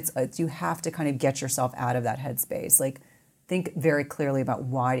think it's you have to kind of get yourself out of that headspace. Like, think very clearly about,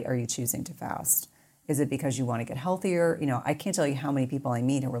 why are you choosing to fast? Is it because you want to get healthier? I can't tell you how many people I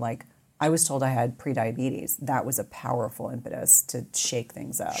meet who were like, I was told I had prediabetes. That was a powerful impetus to shake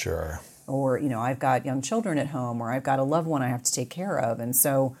things up. Sure. Or, I've got young children at home, or I've got a loved one I have to take care of. And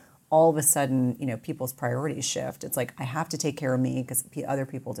so all of a sudden, people's priorities shift. It's like, I have to take care of me because other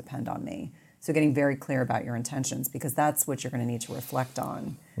people depend on me. So getting very clear about your intentions, because that's what you're going to need to reflect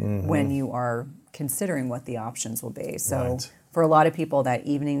on when you are considering what the options will be. So for a lot of people, that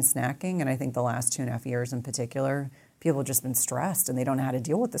evening snacking, and I think the last 2.5 years in particular, people have just been stressed and they don't know how to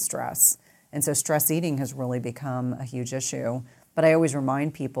deal with the stress. And so stress eating has really become a huge issue. But I always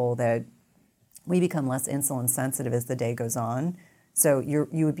remind people that we become less insulin sensitive as the day goes on. So you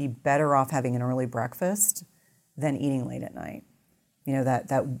would be better off having an early breakfast than eating late at night.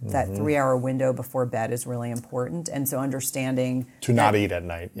 That 3-hour window before bed is really important. And so understanding to not eat at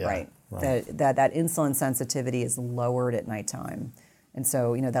night. Yeah. Right. That insulin sensitivity is lowered at nighttime. And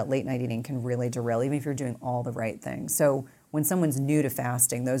so, that late night eating can really derail, even if you're doing all the right things. So when someone's new to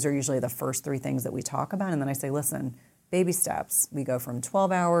fasting, those are usually the first 3 things that we talk about. And then I say, listen, baby steps. We go from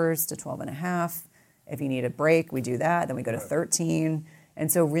 12 hours to 12 and a half. If you need a break, we do that. Then we go to 13.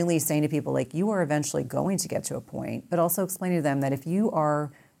 And so really saying to people, like, you are eventually going to get to a point, but also explaining to them that if you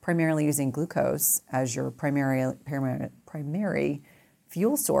are primarily using glucose as your primary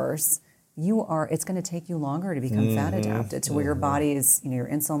fuel source, it's going to take you longer to become fat adapted to where your body's, your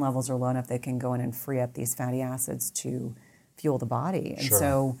insulin levels are low enough they can go in and free up these fatty acids to fuel the body. And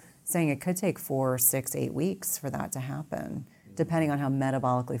so saying it could take 4, 6, 8 weeks for that to happen, depending on how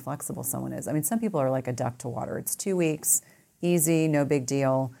metabolically flexible someone is. I mean, some people are like a duck to water. It's 2 weeks, easy, no big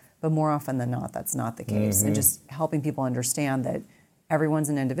deal. But more often than not, that's not the case. And just helping people understand that everyone's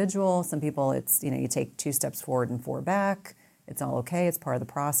an individual. Some people, it's, you take 2 steps forward and 4 back. It's all okay. It's part of the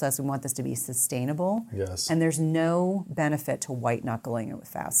process. We want this to be sustainable. Yes. And there's no benefit to white knuckling it with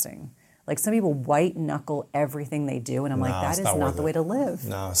fasting. Like, some people white knuckle everything they do, and I'm like, that is not the way to live.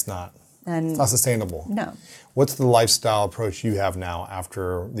 No, it's not. And it's not sustainable. No. What's the lifestyle approach you have now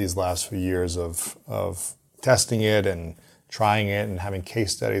after these last few years of testing it and trying it and having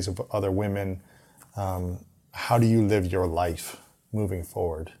case studies of other women? How do you live your life moving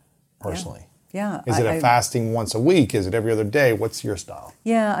forward personally? Yeah. Is it a fasting once a week? Is it every other day? What's your style?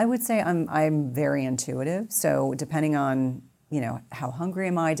 Yeah, I would say I'm very intuitive. So depending on, how hungry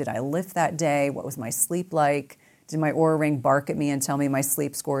am I? Did I lift that day? What was my sleep like? Did my Oura Ring bark at me and tell me my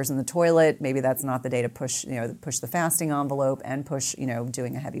sleep scores in the toilet? Maybe that's not the day to push the fasting envelope and push,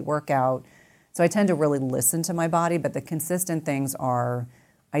 doing a heavy workout. So I tend to really listen to my body, but the consistent things are,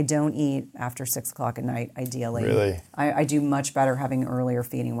 I don't eat after 6 o'clock at night, ideally. Really? I do much better having an earlier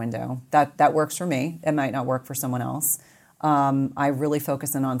feeding window. That works for me. It might not work for someone else. I really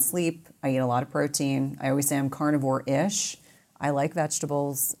focus in on sleep. I eat a lot of protein. I always say I'm carnivore-ish. I like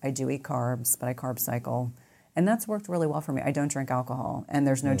vegetables. I do eat carbs, but I carb cycle. And that's worked really well for me. I don't drink alcohol, and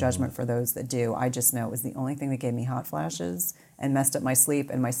there's no judgment for those that do. I just know it was the only thing that gave me hot flashes and messed up my sleep.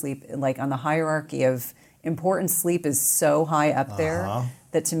 And my sleep, like, on the hierarchy of importance, sleep is so high up there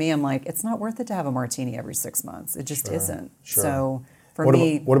that to me, I'm like, it's not worth it to have a martini every 6 months. It just isn't. Sure. So for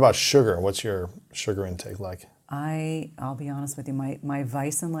what about sugar? What's your sugar intake like? I'll be honest with you, my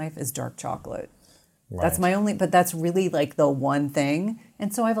vice in life is dark chocolate. Right. That's my only, but that's really like the one thing.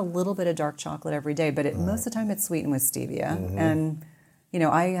 And so I have a little bit of dark chocolate every day, but most of the time it's sweetened with stevia. And,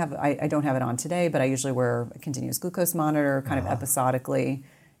 I don't have it on today, but I usually wear a continuous glucose monitor kind of episodically.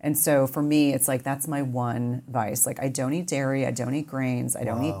 And so for me, it's like, that's my one vice. Like, I don't eat dairy, I don't eat grains, I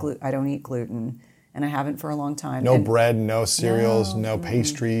don't eat gluten, and I haven't for a long time. No bread, no cereals, no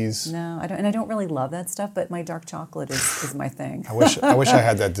pastries. No, I don't, and I don't really love that stuff, but my dark chocolate is my thing. I wish I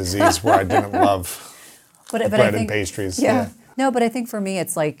had that disease where I didn't love bread and pastries. Yeah. No, but I think for me,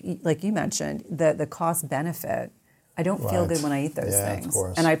 it's like you mentioned, the cost benefit. I don't feel good when I eat those things. Of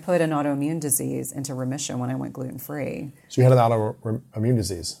course. And I put an autoimmune disease into remission when I went gluten-free. So you had an autoimmune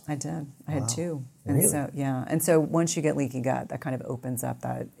disease? I did. I had 2. And really? so, yeah. And so once you get leaky gut, that kind of opens up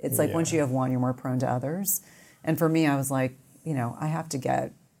that. It's like once you have one, you're more prone to others. And for me, I was like, I have to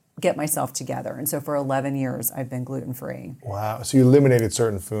get myself together. And so for 11 years, I've been gluten-free. Wow. So you eliminated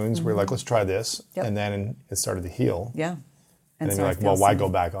certain foods where you're like, let's try this. Yep. And then it started to heal. Yeah. And then you're like, well, why go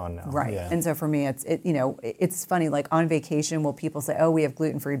back on now? Right. Yeah. And so for me, it's funny, like on vacation, will people say, oh, we have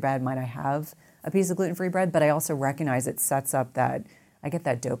gluten-free bread, might I have a piece of gluten-free bread? But I also recognize it sets up that, I get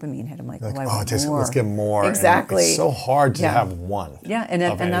that dopamine hit. I'm like, I want more. Let's get more. Exactly. And it's so hard to have one. Yeah, and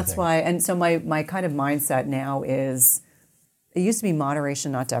that's why, and so my kind of mindset now is, it used to be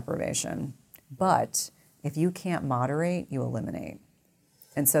moderation, not deprivation. But if you can't moderate, you eliminate.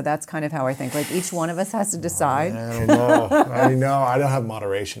 And so that's kind of how I think. Like, each one of us has to decide. I know. I don't have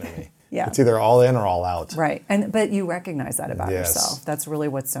moderation in me. Yeah. It's either all in or all out. Right. But you recognize that about yourself. That's really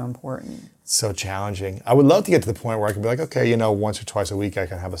what's so important. So challenging. I would love to get to the point where I can be like, okay, once or twice a week I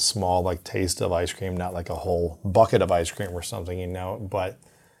can have a small taste of ice cream, not like a whole bucket of ice cream or something, But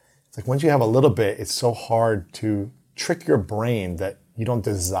it's like, once you have a little bit, it's so hard to trick your brain that you don't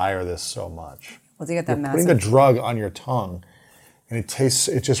desire this so much. Well, to get that putting a drug on your tongue, and it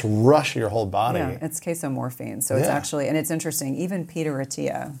just rushes your whole body. Yeah, it's quesomorphine. So it's actually, and it's interesting, even Peter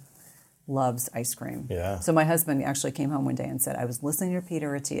Attia loves ice cream. Yeah. So my husband actually came home one day and said, I was listening to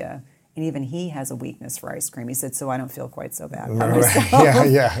Peter Attia, and even he has a weakness for ice cream. He said, so I don't feel quite so bad about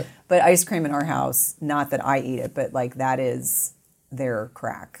myself. Yeah. But ice cream in our house, not that I eat it, but that is their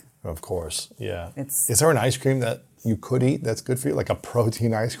crack. Of course, yeah. Is there an ice cream that you could eat that's good for you, like a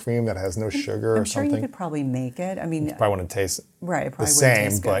protein ice cream that has no sugar or something? I'm sure you could probably make it. I mean, you probably wouldn't taste the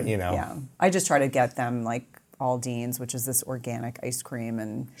same, but Yeah, I just try to get them Aldine's, which is this organic ice cream,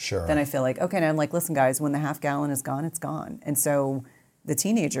 and then I feel like, okay, and I'm like, listen, guys, when the half gallon is gone, it's gone. And so the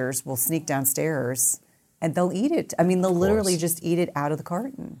teenagers will sneak downstairs and they'll eat it. I mean, they'll literally just eat it out of the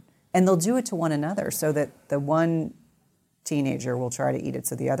carton, and they'll do it to one another so that the one teenager will try to eat it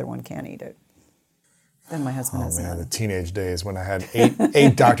so the other one can't eat it. Then my husband has the teenage days when I had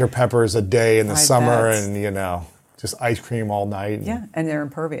eight Dr. Peppers a day in the summer and, just ice cream all night. Yeah, and they're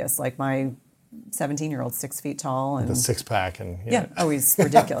impervious. Like my 17-year-old, 6 feet tall. And the six-pack. And he's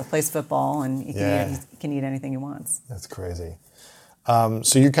ridiculous. Plays football and he can eat anything he wants. That's crazy.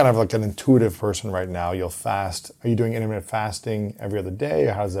 So you're kind of like an intuitive person right now. You'll fast. Are you doing intermittent fasting every other day,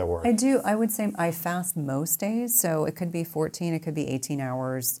 or how does that work? I do. I would say I fast most days. So it could be 14, it could be 18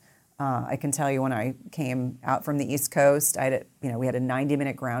 hours. I can tell you when I came out from the East Coast, we had a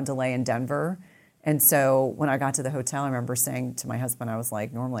 90-minute ground delay in Denver. And so when I got to the hotel, I remember saying to my husband, I was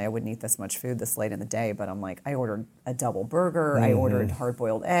like, normally I wouldn't eat this much food this late in the day, but I'm like, I ordered a double burger, I ordered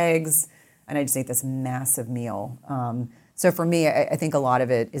hard-boiled eggs, and I just ate this massive meal. So for me, I think a lot of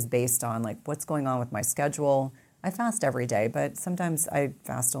it is based on like what's going on with my schedule. I fast every day, but sometimes I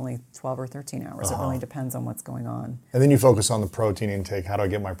fast only 12 or 13 hours. It really depends on what's going on. And then you focus on the protein intake. How do I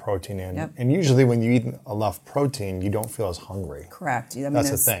get my protein in? Yep. And usually when you eat enough protein, you don't feel as hungry. Correct. That's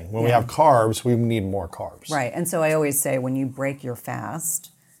the thing. When we have carbs, we need more carbs. Right. And so I always say when you break your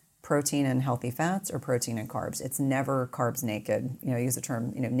fast, protein and healthy fats or protein and carbs. It's never carbs naked. I use the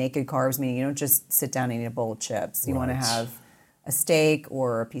term, naked carbs, meaning you don't just sit down and eat a bowl of chips. You want to have a steak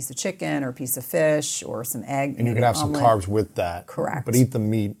or a piece of chicken or a piece of fish or some egg. And you can have some carbs with that. Correct. But eat the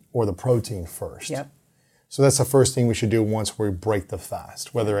meat or the protein first. Yep. So that's the first thing we should do once we break the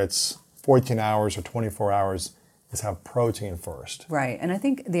fast, whether it's 14 hours or 24 hours, is have protein first. Right. And I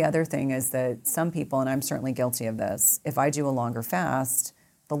think the other thing is that some people, and I'm certainly guilty of this, if I do a longer fast,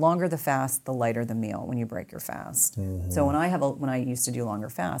 the longer the fast, the lighter the meal when you break your fast. So when I used to do longer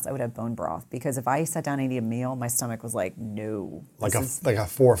fasts, I would have bone broth because if I sat down and ate a meal, my stomach was like, no. Like a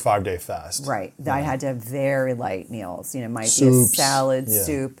 4 or 5 day fast. Right. Yeah. I had to have very light meals. It might Soups. be a salad,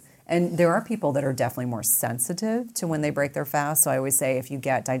 soup. And there are people that are definitely more sensitive to when they break their fast. So I always say if you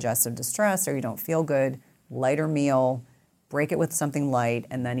get digestive distress or you don't feel good, lighter meal, break it with something light,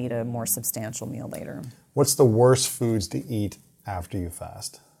 and then eat a more substantial meal later. What's the worst foods to eat after you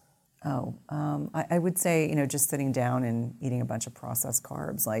fast? I would say, just sitting down and eating a bunch of processed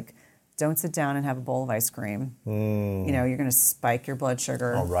carbs. Like, don't sit down and have a bowl of ice cream. You're going to spike your blood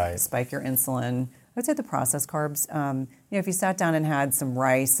sugar, spike your insulin. I would say the processed carbs, if you sat down and had some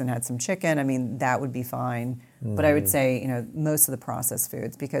rice and had some chicken, that would be fine. But I would say, most of the processed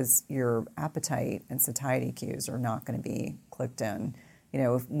foods, because your appetite and satiety cues are not going to be clicked in.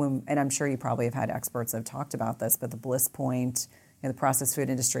 And I'm sure you probably have had experts that have talked about this, but the bliss point, the processed food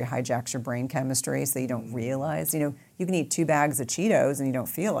industry hijacks your brain chemistry so you don't realize. You can eat 2 bags of Cheetos and you don't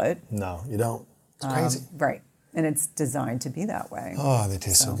feel it. No, you don't. It's crazy. Right. And it's designed to be that way. Oh, they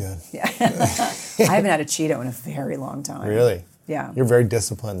taste so good. Yeah. I haven't had a Cheeto in a very long time. Really? Yeah. You're very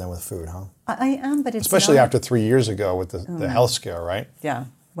disciplined then with food, huh? I am, but it's especially after 3 years ago with the health scare, right? Yeah.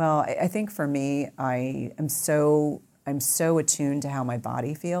 Well, I think for me, I'm so attuned to how my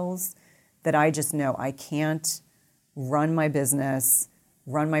body feels that I just know I can't run my business,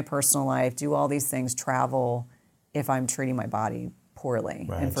 run my personal life, do all these things, travel, if I'm treating my body poorly.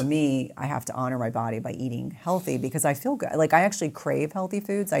 Right. And for me, I have to honor my body by eating healthy because I feel good. Like, I actually crave healthy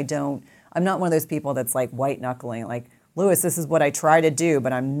foods. I'm not one of those people that's like white knuckling, like, Lewis, this is what I try to do,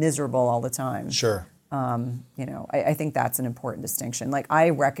 but I'm miserable all the time. Sure. I think that's an important distinction. Like,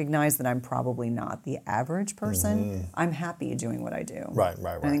 I recognize that I'm probably not the average person. I'm happy doing what I do. Right.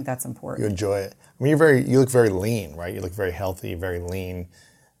 I think that's important. You enjoy it. You look very lean, right? You look very healthy, very lean.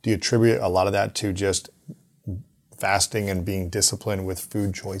 Do you attribute a lot of that to just fasting and being disciplined with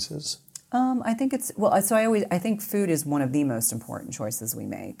food choices? I think I think food is one of the most important choices we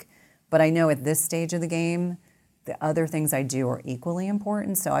make. But I know at this stage of the game, the other things I do are equally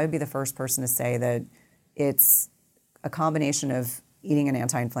important. So I would be the first person to say that it's a combination of eating an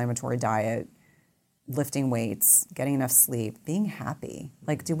anti-inflammatory diet, lifting weights, getting enough sleep, being happy.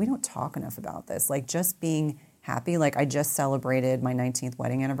 Like, we don't talk enough about this. Like, just being happy. Like, I just celebrated my 19th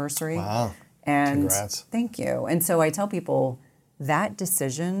wedding anniversary. Wow. And congrats. Thank you. And so I tell people that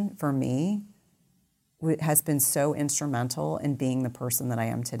decision for me has been so instrumental in being the person that I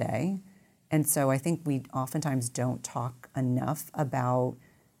am today. And so I think we oftentimes don't talk enough about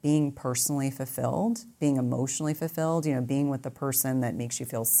being personally fulfilled, being emotionally fulfilled, being with the person that makes you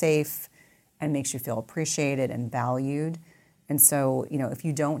feel safe and makes you feel appreciated and valued. And so, if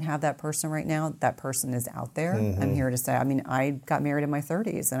you don't have that person right now, that person is out there. I'm here to say, I got married in my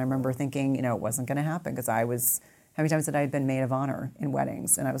 30s, and I remember thinking, it wasn't going to happen because how many times had I been maid of honor in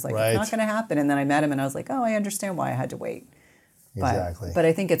weddings? And I was like, It's not going to happen. And then I met him, and I was like, oh, I understand why I had to wait. Exactly. But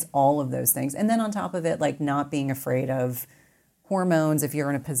I think it's all of those things. And then on top of it, like, not being afraid of hormones if you're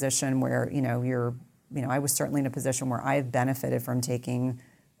in a position where, you're I was certainly in a position where I've benefited from taking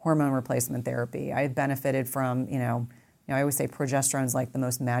hormone replacement therapy. I've benefited from, I always say progesterone is like the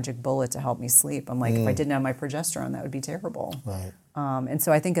most magic bullet to help me sleep. I'm like, if I didn't have my progesterone, that would be terrible. Right. And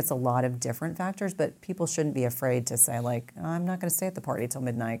so I think it's a lot of different factors, but people shouldn't be afraid to say, like, I'm not going to stay at the party till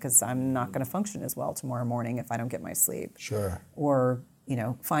midnight because I'm not going to function as well tomorrow morning if I don't get my sleep. Sure. Or,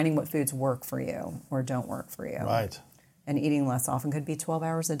 finding what foods work for you or don't work for you. Right. And eating less often could be 12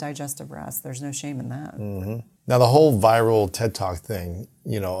 hours of digestive rest. There's no shame in that. Mm-hmm. Now, the whole viral TED Talk thing,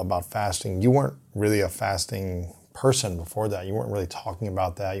 about fasting, you weren't really a fasting person before that. You weren't really talking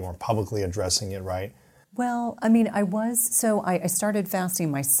about that. You weren't publicly addressing it, right? Well, I was. So I started fasting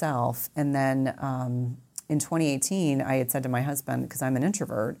myself. And then in 2018, I had said to my husband, because I'm an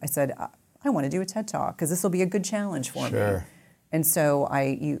introvert, I said, I want to do a TED Talk because this will be a good challenge for me. And so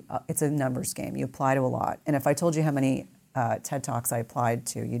it's a numbers game. You apply to a lot. And if I told you how many TED Talks I applied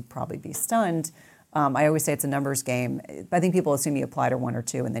to, you'd probably be stunned. I always say it's a numbers game. I think people assume you apply to one or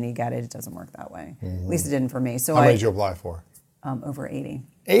two and then you get it. It doesn't work that way. At least it didn't for me. So how many did you apply for? Over 80.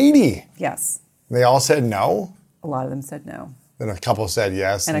 80? Yes. They all said no? A lot of them said no. Then a couple said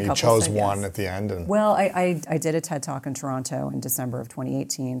yes, and you chose one at the end. Well, I did a TED Talk in Toronto in December of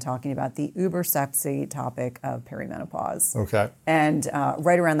 2018 talking about the uber sexy topic of perimenopause. Okay. And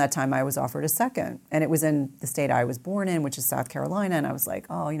right around that time, I was offered a second. And it was in the state I was born in, which is South Carolina. And I was like,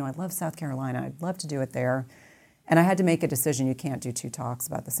 I love South Carolina. I'd love to do it there. And I had to make a decision. You can't do two talks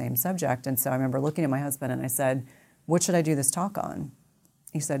about the same subject. And so I remember looking at my husband and I said, what should I do this talk on?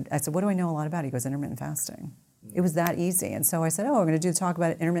 I said, what do I know a lot about? He goes, intermittent fasting. It was that easy. And so I said, we're going to do a talk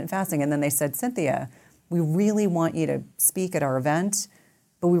about intermittent fasting. And then they said, Cynthia, we really want you to speak at our event,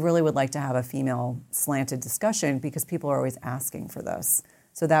 but we really would like to have a female slanted discussion because people are always asking for this.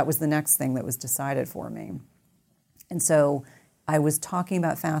 So that was the next thing that was decided for me. And so I was talking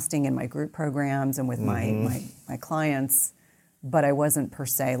about fasting in my group programs and with my clients, but I wasn't per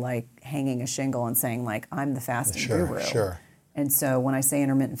se like hanging a shingle and saying like, I'm the fasting guru. Sure. And so when I say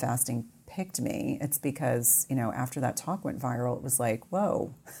intermittent fasting picked me, it's because, after that talk went viral, it was like,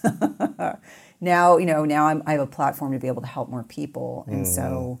 whoa. now I have a platform to be able to help more people. And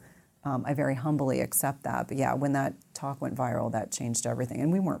so I very humbly accept that. But yeah, when that talk went viral, that changed everything.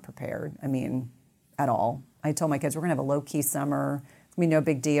 And we weren't prepared, at all. I told my kids, we're going to have a low-key summer. It's going to be no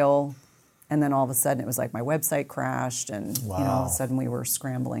big deal. And then all of a sudden, it was like my website crashed. And all of a sudden, we were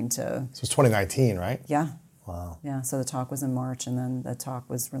scrambling to... So it was 2019, right? Yeah. Wow. Yeah, so the talk was in March, and then the talk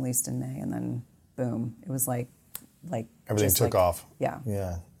was released in May, and then boom, it was like everything took off. Yeah.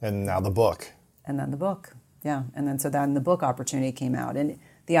 Yeah, and now the book. And then the book, yeah, and then the book opportunity came out, and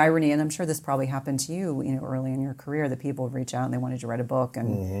the irony, and I'm sure this probably happened to you, early in your career, that people would reach out and they wanted to write a book,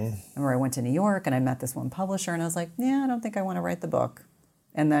 and I remember I went to New York and I met this one publisher, and I was like, I don't think I want to write the book,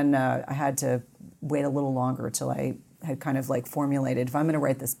 and then I had to wait a little longer till I had kind of like formulated, if I'm going to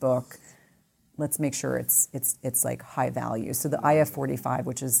write this book, let's make sure it's like high value. So the IF45,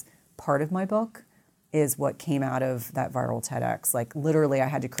 which is part of my book, is what came out of that viral TEDx. Like literally I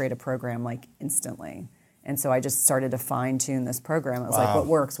had to create a program like instantly. And so I just started to fine tune this program. I was like, what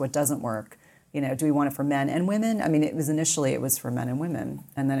works, what doesn't work? Do we want it for men and women? It was for men and women.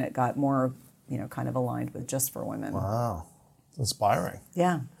 And then it got more, kind of aligned with just for women. Wow, it's inspiring.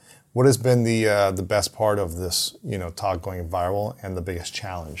 Yeah. What has been the best part of this, talk going viral and the biggest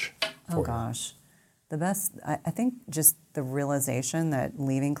challenge? Oh gosh, the best, I think just the realization that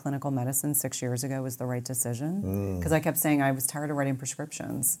leaving clinical medicine 6 years ago was the right decision. Because I kept saying I was tired of writing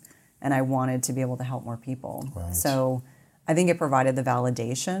prescriptions and I wanted to be able to help more people. Right. So I think it provided the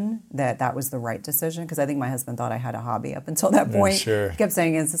validation that was the right decision, because I think my husband thought I had a hobby up until that point. Sure. He kept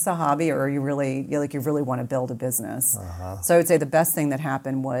saying, is this a hobby, or you really want to build a business? So I would say the best thing that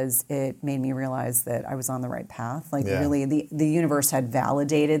happened was it made me realize that I was on the right path. Really, the universe had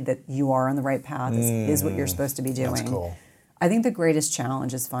validated that you are on the right path. This is what you're supposed to be doing. That's cool. I think the greatest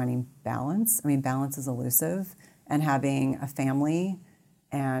challenge is finding balance. Balance is elusive, and having a family.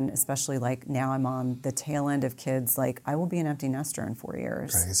 And especially like now I'm on the tail end of kids, like I will be an empty nester in 4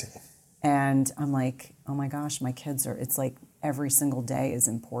 years. Crazy. And I'm like, oh my gosh, my kids it's like every single day is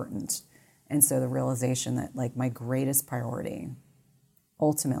important. And so the realization that like my greatest priority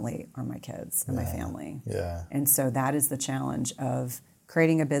ultimately are my kids and my family. Yeah. And so that is the challenge of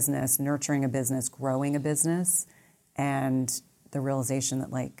creating a business, nurturing a business, growing a business, and the realization that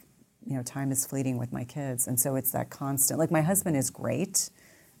like, time is fleeting with my kids. And so it's that constant, like my husband is great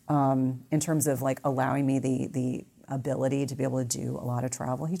in terms of like allowing me the ability to be able to do a lot of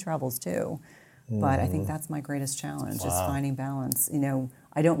travel. He travels too. But I think that's my greatest challenge is finding balance.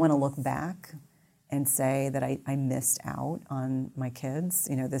 I don't want to look back and say that I missed out on my kids,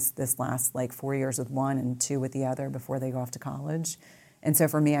 this last like 4 years with one and 2 with the other before they go off to college. And so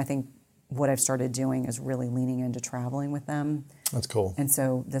for me, I think what I've started doing is really leaning into traveling with them. That's cool. And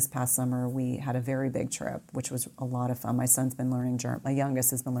so this past summer, we had a very big trip, which was a lot of fun. My son's been learning German. My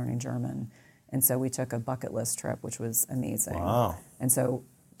youngest has been learning German. And so we took a bucket list trip, which was amazing. Wow. And so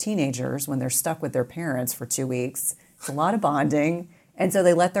teenagers, when they're stuck with their parents for 2 weeks, it's a lot of bonding. And so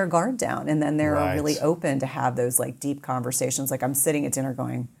they let their guard down. And then they're really open to have those like deep conversations. Like I'm sitting at dinner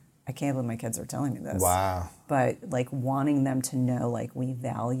going, I can't believe my kids are telling me this. Wow. But like wanting them to know like we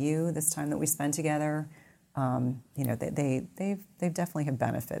value this time that we spend together, they've definitely have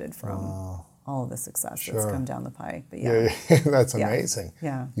benefited from all of the success that's come down the pipe. But that's amazing.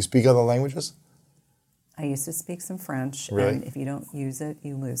 Yeah. You speak other languages? I used to speak some French, Really? and if you don't use it,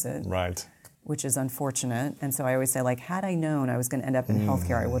 you lose it. Right. Which is unfortunate. And so I always say, like, had I known I was going to end up in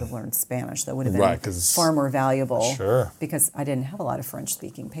healthcare, I would have learned Spanish. That would have been far more valuable. Sure. Because I didn't have a lot of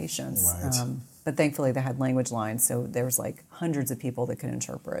French-speaking patients. Right. But thankfully, they had language lines, so there was like hundreds of people that could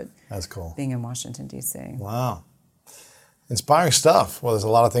interpret. That's cool. Being in Washington, D.C. Wow. Inspiring stuff. Well, there's a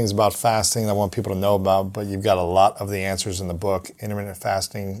lot of things about fasting I want people to know about, but you've got a lot of the answers in the book, Intermittent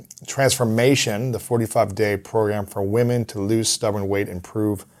Fasting. Transformation, the 45-day program for women to lose stubborn weight,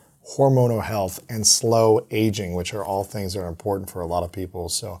 improve hormonal health, and slow aging, which are all things that are important for a lot of people.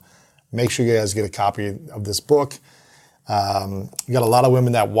 So make sure you guys get a copy of this book. You got a lot of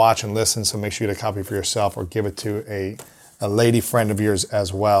women that watch and listen, so make sure you get a copy for yourself or give it to a lady friend of yours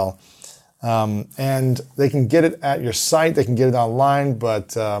as well. And they can get it at your site, they can get it online,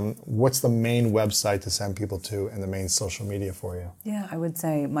 but what's the main website to send people to and the main social media for you? Yeah, I would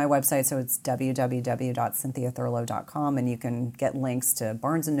say my website, so it's www.cynthiathurlow.com, and you can get links to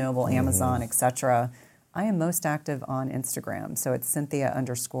Barnes & Noble, Amazon, etc. I am most active on Instagram, so it's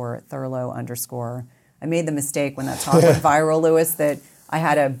Cynthia_Thurlow_. I made the mistake when that talk went viral, Louis, that I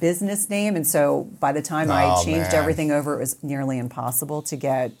had a business name, and so by the time I changed everything over, it was nearly impossible to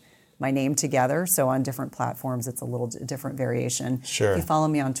get my name together. So on different platforms, it's a little different variation. Sure. If you follow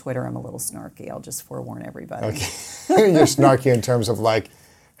me on Twitter, I'm a little snarky. I'll just forewarn everybody. Okay. You're snarky in terms of like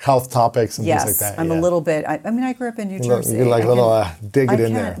health topics and things like that. Yes, I'm a little bit. I grew up in New Jersey. You like dig it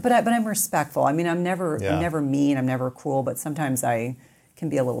in there. But I'm respectful. I mean, I'm never mean. I'm never cruel. But sometimes I can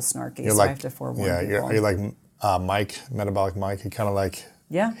be a little snarky. So I have to forewarn people. Are you like Mike, Metabolic Mike? You kind of like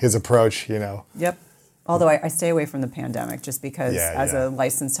his approach, Yep. Although I stay away from the pandemic just because as a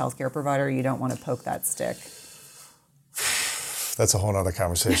licensed healthcare provider, you don't want to poke that stick. That's a whole other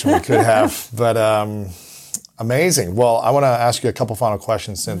conversation we could have. But amazing. Well, I want to ask you a couple final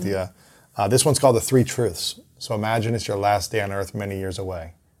questions, Cynthia. This one's called The Three Truths. So imagine it's your last day on earth many years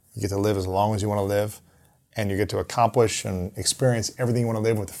away. You get to live as long as you want to live, and you get to accomplish and experience everything you want to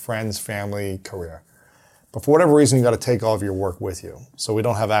live with friends, family, career. But for whatever reason, you got to take all of your work with you. So we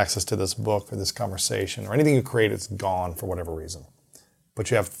don't have access to this book or this conversation or anything you create. It's gone for whatever reason.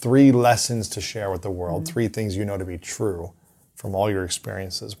 But you have 3 lessons to share with the world, 3 things you know to be true from all your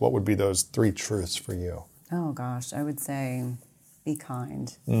experiences. What would be those 3 truths for you? Oh gosh, I would say be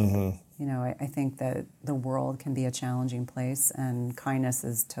kind. I think that the world can be a challenging place and kindness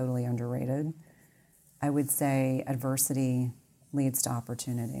is totally underrated. I would say adversity leads to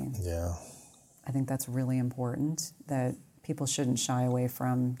opportunity. Yeah. I think that's really important, that people shouldn't shy away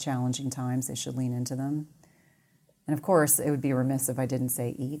from challenging times. They should lean into them. And of course, it would be remiss if I didn't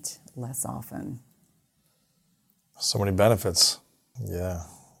say eat less often. So many benefits. Yeah.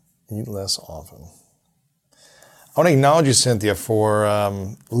 Eat less often. I want to acknowledge you, Cynthia, for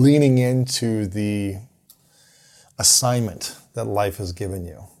leaning into the assignment that life has given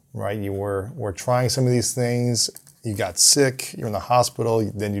you, right? You were trying some of these things. You got sick, you're in the hospital,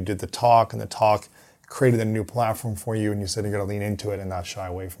 then you did the talk, and the talk created a new platform for you, and you said you're going to lean into it and not shy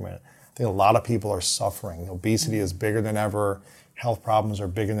away from it. I think a lot of people are suffering. Obesity is bigger than ever. Health problems are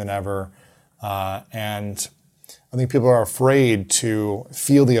bigger than ever. And I think people are afraid to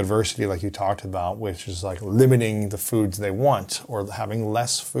feel the adversity like you talked about, which is like limiting the foods they want or having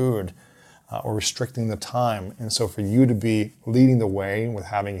less food or restricting the time. And so for you to be leading the way with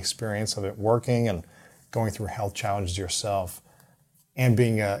having experience of it working and going through health challenges yourself, and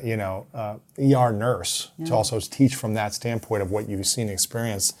being a ER nurse to also teach from that standpoint of what you've seen and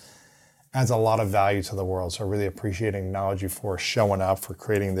experienced adds a lot of value to the world. So I really appreciate and acknowledge you for showing up, for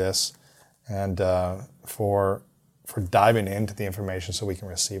creating this, and for diving into the information so we can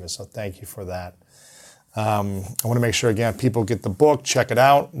receive it. So thank you for that. I want to make sure, again, people get the book, check it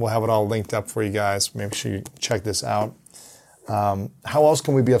out. We'll have it all linked up for you guys. Make sure you check this out. How else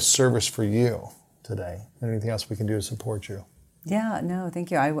can we be of service for you today? Anything else we can do to support you? Yeah, no, thank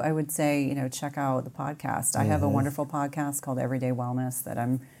you. I would say, check out the podcast. I have a wonderful podcast called Everyday Wellness that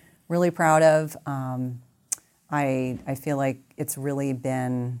I'm really proud of. I feel like it's really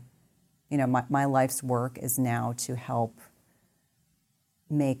been, my life's work is now to help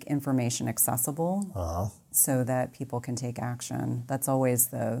make information accessible so that people can take action. That's always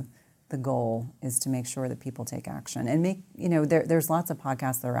the goal, is to make sure that people take action. And there's lots of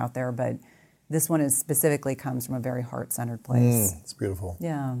podcasts that are out there, but this one specifically comes from a very heart-centered place. It's beautiful.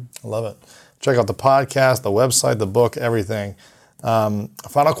 Yeah. I love it. Check out the podcast, the website, the book, everything. A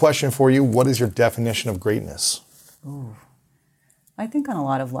final question for you. What is your definition of greatness? Ooh. I think on a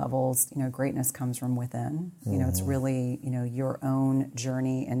lot of levels, greatness comes from within. It's really, your own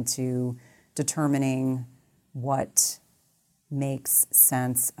journey into determining what makes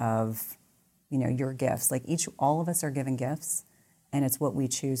sense of, your gifts. Like all of us are given gifts, and it's what we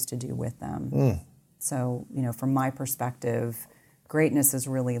choose to do with them. So, from my perspective, greatness is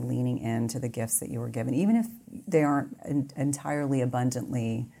really leaning into the gifts that you were given, even if they aren't entirely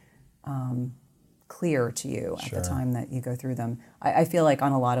abundantly clear to you at the time that you go through them. I feel like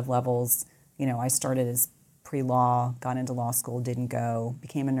on a lot of levels, I started as pre-law, got into law school, didn't go,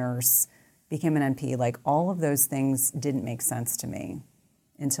 became a nurse, became an NP. Like all of those things didn't make sense to me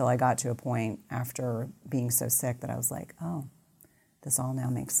until I got to a point after being so sick that I was like, oh, this all now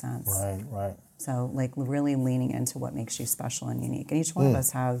makes sense. Right. So like really leaning into what makes you special and unique. And each one of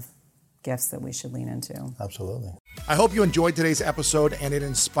us have gifts that we should lean into. Absolutely. I hope you enjoyed today's episode and it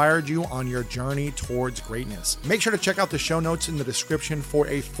inspired you on your journey towards greatness. Make sure to check out the show notes in the description for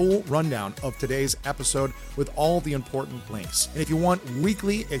a full rundown of today's episode with all the important links. And if you want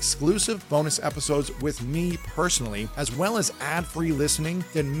weekly exclusive bonus episodes with me personally, as well as ad-free listening,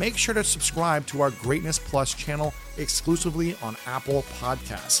 then make sure to subscribe to our Greatness Plus channel exclusively on Apple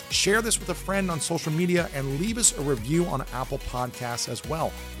Podcasts. Share this with a friend on social media and leave us a review on Apple Podcasts as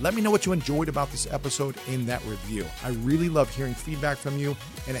well. Let me know what you enjoyed about this episode in that review. I really love hearing feedback from you,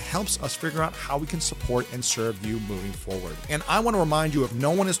 and it helps us figure out how we can support and serve you moving forward. And I want to remind you, if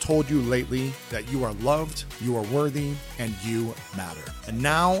no one has told you lately, that you are loved, you are worthy, and you matter. And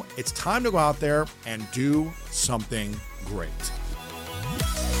now it's time to go out there and do something great.